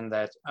equation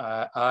that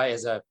I,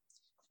 as a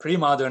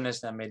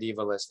pre-modernist and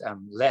medievalist,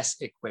 am less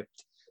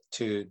equipped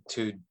to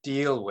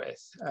deal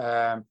with.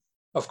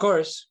 Of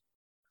course,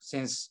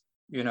 since,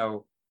 you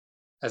know,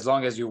 as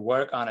long as you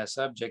work on a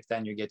subject,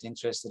 then you get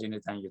interested in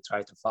it and you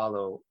try to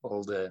follow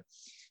all the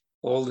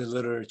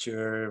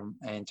literature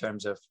in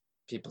terms of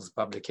people's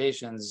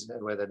publications,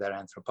 whether they're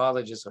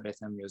anthropologists or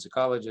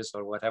ethnomusicologists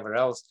or whatever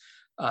else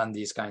on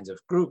these kinds of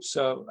groups.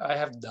 So I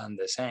have done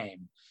the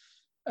same.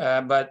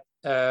 But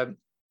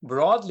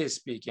broadly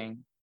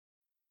speaking,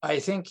 I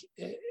think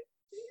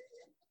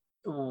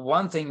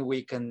one thing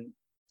we can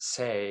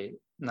say,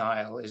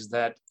 Niall, is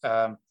that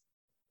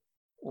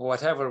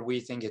whatever we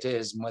think it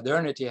is,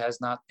 modernity has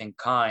not been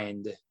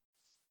kind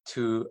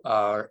to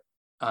our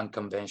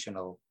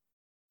unconventional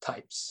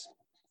types,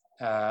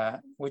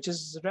 which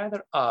is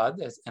rather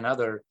odd. As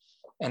another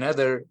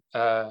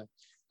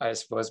I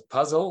suppose,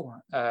 puzzle.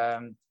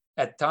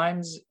 At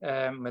times,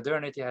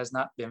 modernity has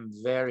not been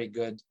very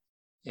good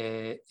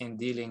in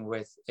dealing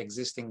with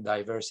existing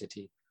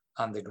diversity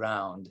on the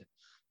ground.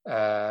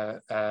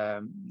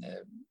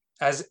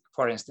 As,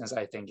 for instance,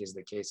 I think is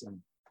the case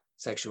in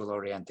sexual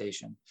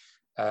orientation.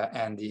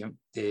 And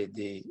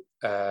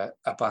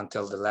up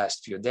until the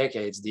last few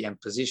decades, the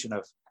imposition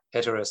of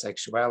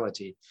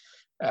heterosexuality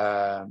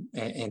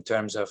in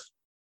terms of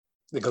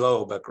the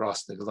globe,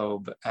 across the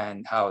globe,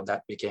 and how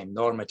that became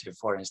normative,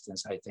 for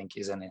instance, I think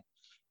is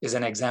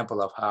an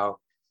example of how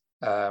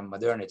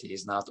modernity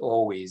is not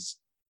always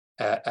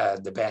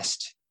the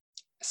best,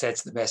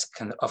 sets the best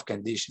of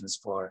conditions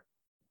for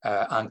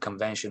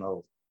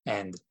unconventional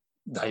and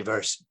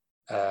diverse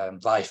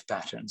life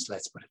patterns,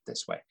 let's put it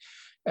this way.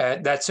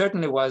 That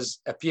certainly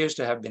appears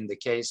to have been the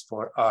case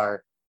for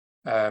our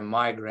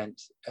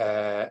migrant,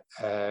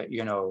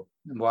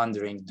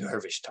 wandering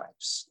dervish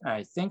types.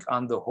 I think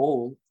on the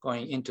whole,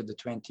 going into the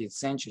 20th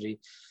century,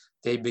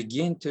 they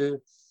begin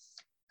to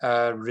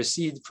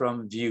recede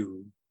from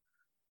view,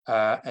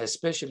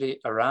 especially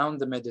around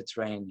the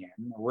Mediterranean,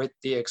 with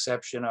the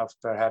exception of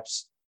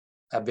perhaps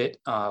a bit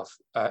of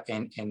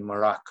in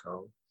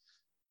Morocco,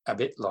 a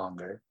bit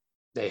longer,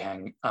 they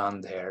hang on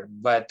there.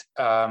 But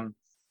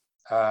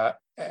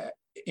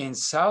in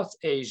South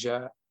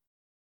Asia,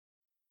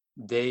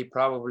 they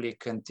probably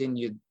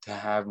continued to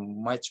have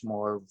much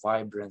more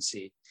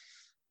vibrancy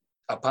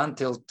up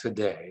until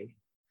today,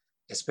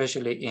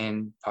 especially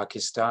in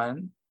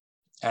Pakistan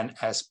and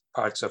as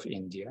parts of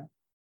India.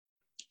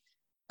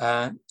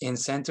 In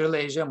Central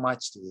Asia,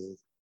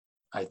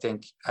 I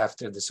think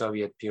after the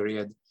Soviet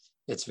period,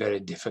 it's very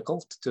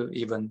difficult to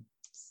even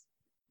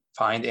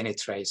find any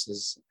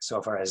traces,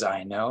 so far as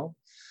I know.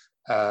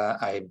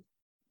 I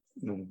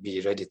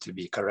be ready to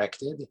be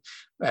corrected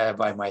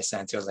by my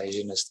Central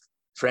Asianist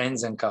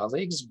friends and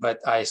colleagues, but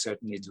I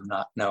certainly do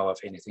not know of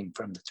anything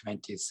from the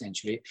 20th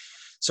century.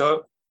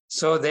 So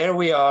there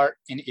we are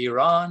in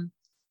Iran,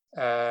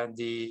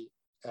 the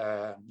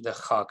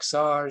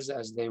Khaksars,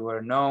 as they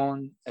were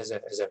known, as a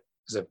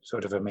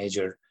sort of a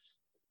major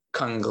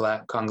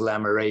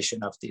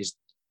conglomeration of these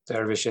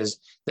dervishes.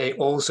 They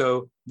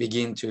also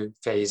begin to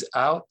phase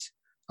out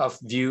of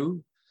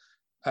view.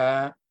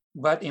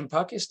 But in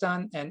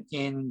Pakistan and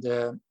in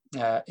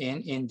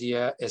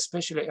India,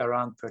 especially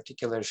around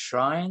particular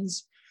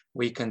shrines,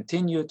 we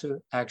continue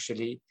to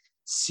actually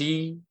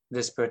see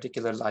this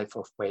particular life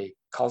of way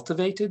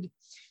cultivated.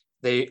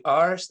 They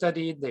were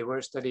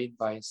studied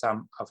by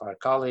some of our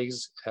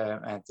colleagues,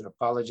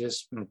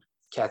 anthropologists,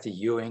 Kathy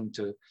Ewing,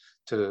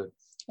 to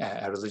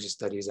a religious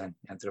studies and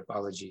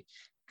anthropology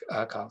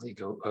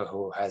colleague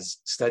who has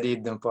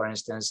studied them, for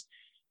instance.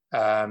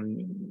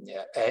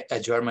 A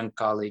German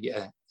colleague,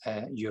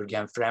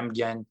 Jürgen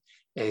Fremgen,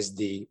 is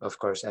of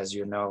course, as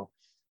you know,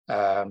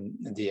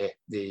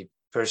 the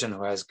person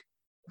who has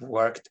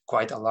worked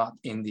quite a lot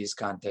in these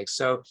contexts.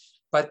 So,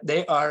 but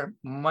they are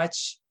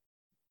much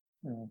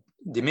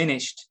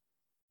diminished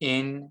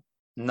in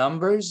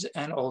numbers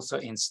and also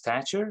in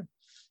stature,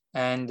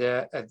 and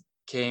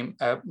came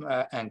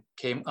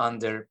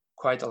under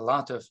quite a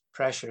lot of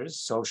pressures,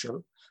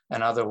 social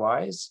and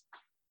otherwise,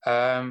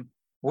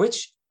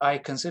 which I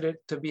consider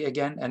to be,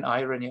 again, an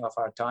irony of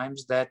our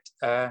times, that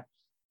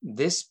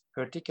this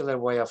particular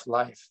way of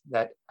life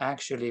that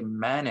actually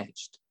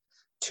managed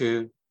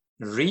to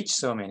reach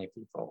so many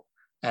people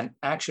and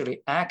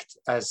actually act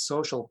as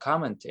social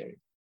commentary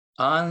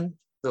on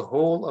the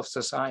whole of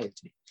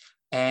society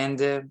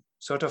and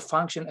sort of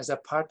function as a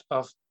part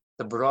of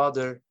the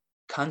broader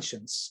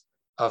conscience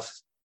of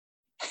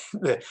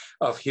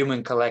of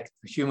human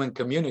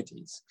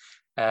communities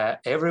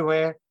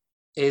everywhere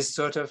is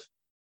sort of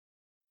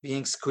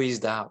being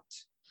squeezed out,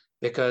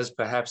 because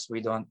perhaps we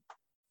don't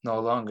no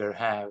longer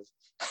have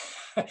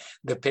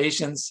the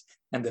patience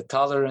and the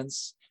tolerance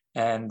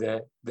and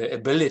the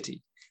ability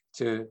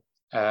to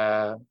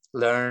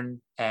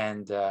learn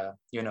and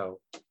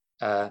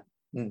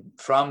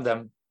from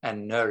them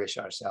and nourish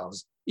ourselves,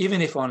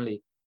 even if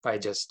only by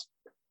just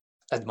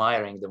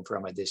admiring them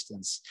from a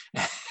distance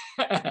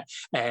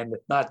and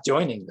not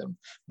joining them,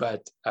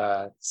 but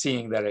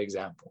seeing their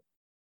example.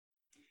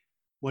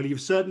 Well,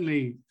 you've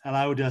certainly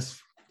allowed us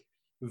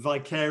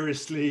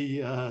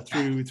vicariously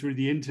through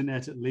the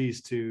internet, at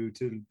least, to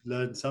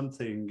learn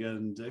something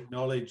and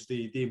acknowledge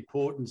the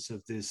importance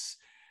of this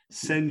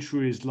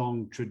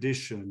centuries-long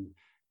tradition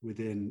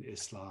within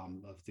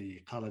Islam of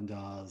the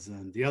Qalandars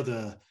and the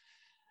other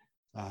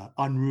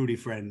unruly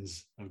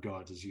friends of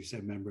God, as you so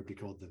memorably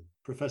called them.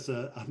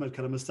 Professor Ahmed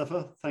Khaled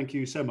Mustafa, thank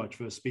you so much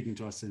for speaking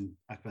to us in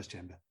Akbar's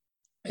Chamber.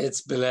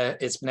 It's been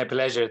a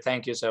pleasure.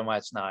 Thank you so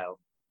much, Niall.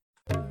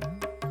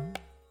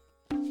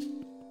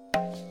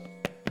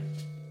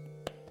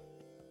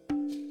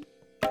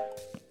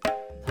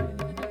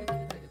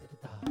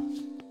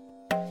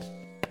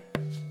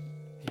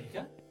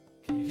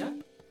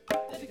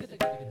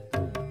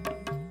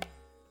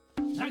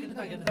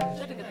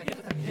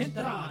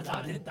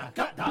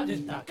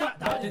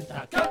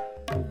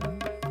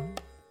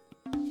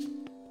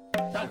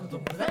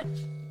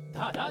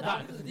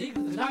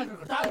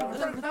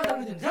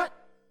 Da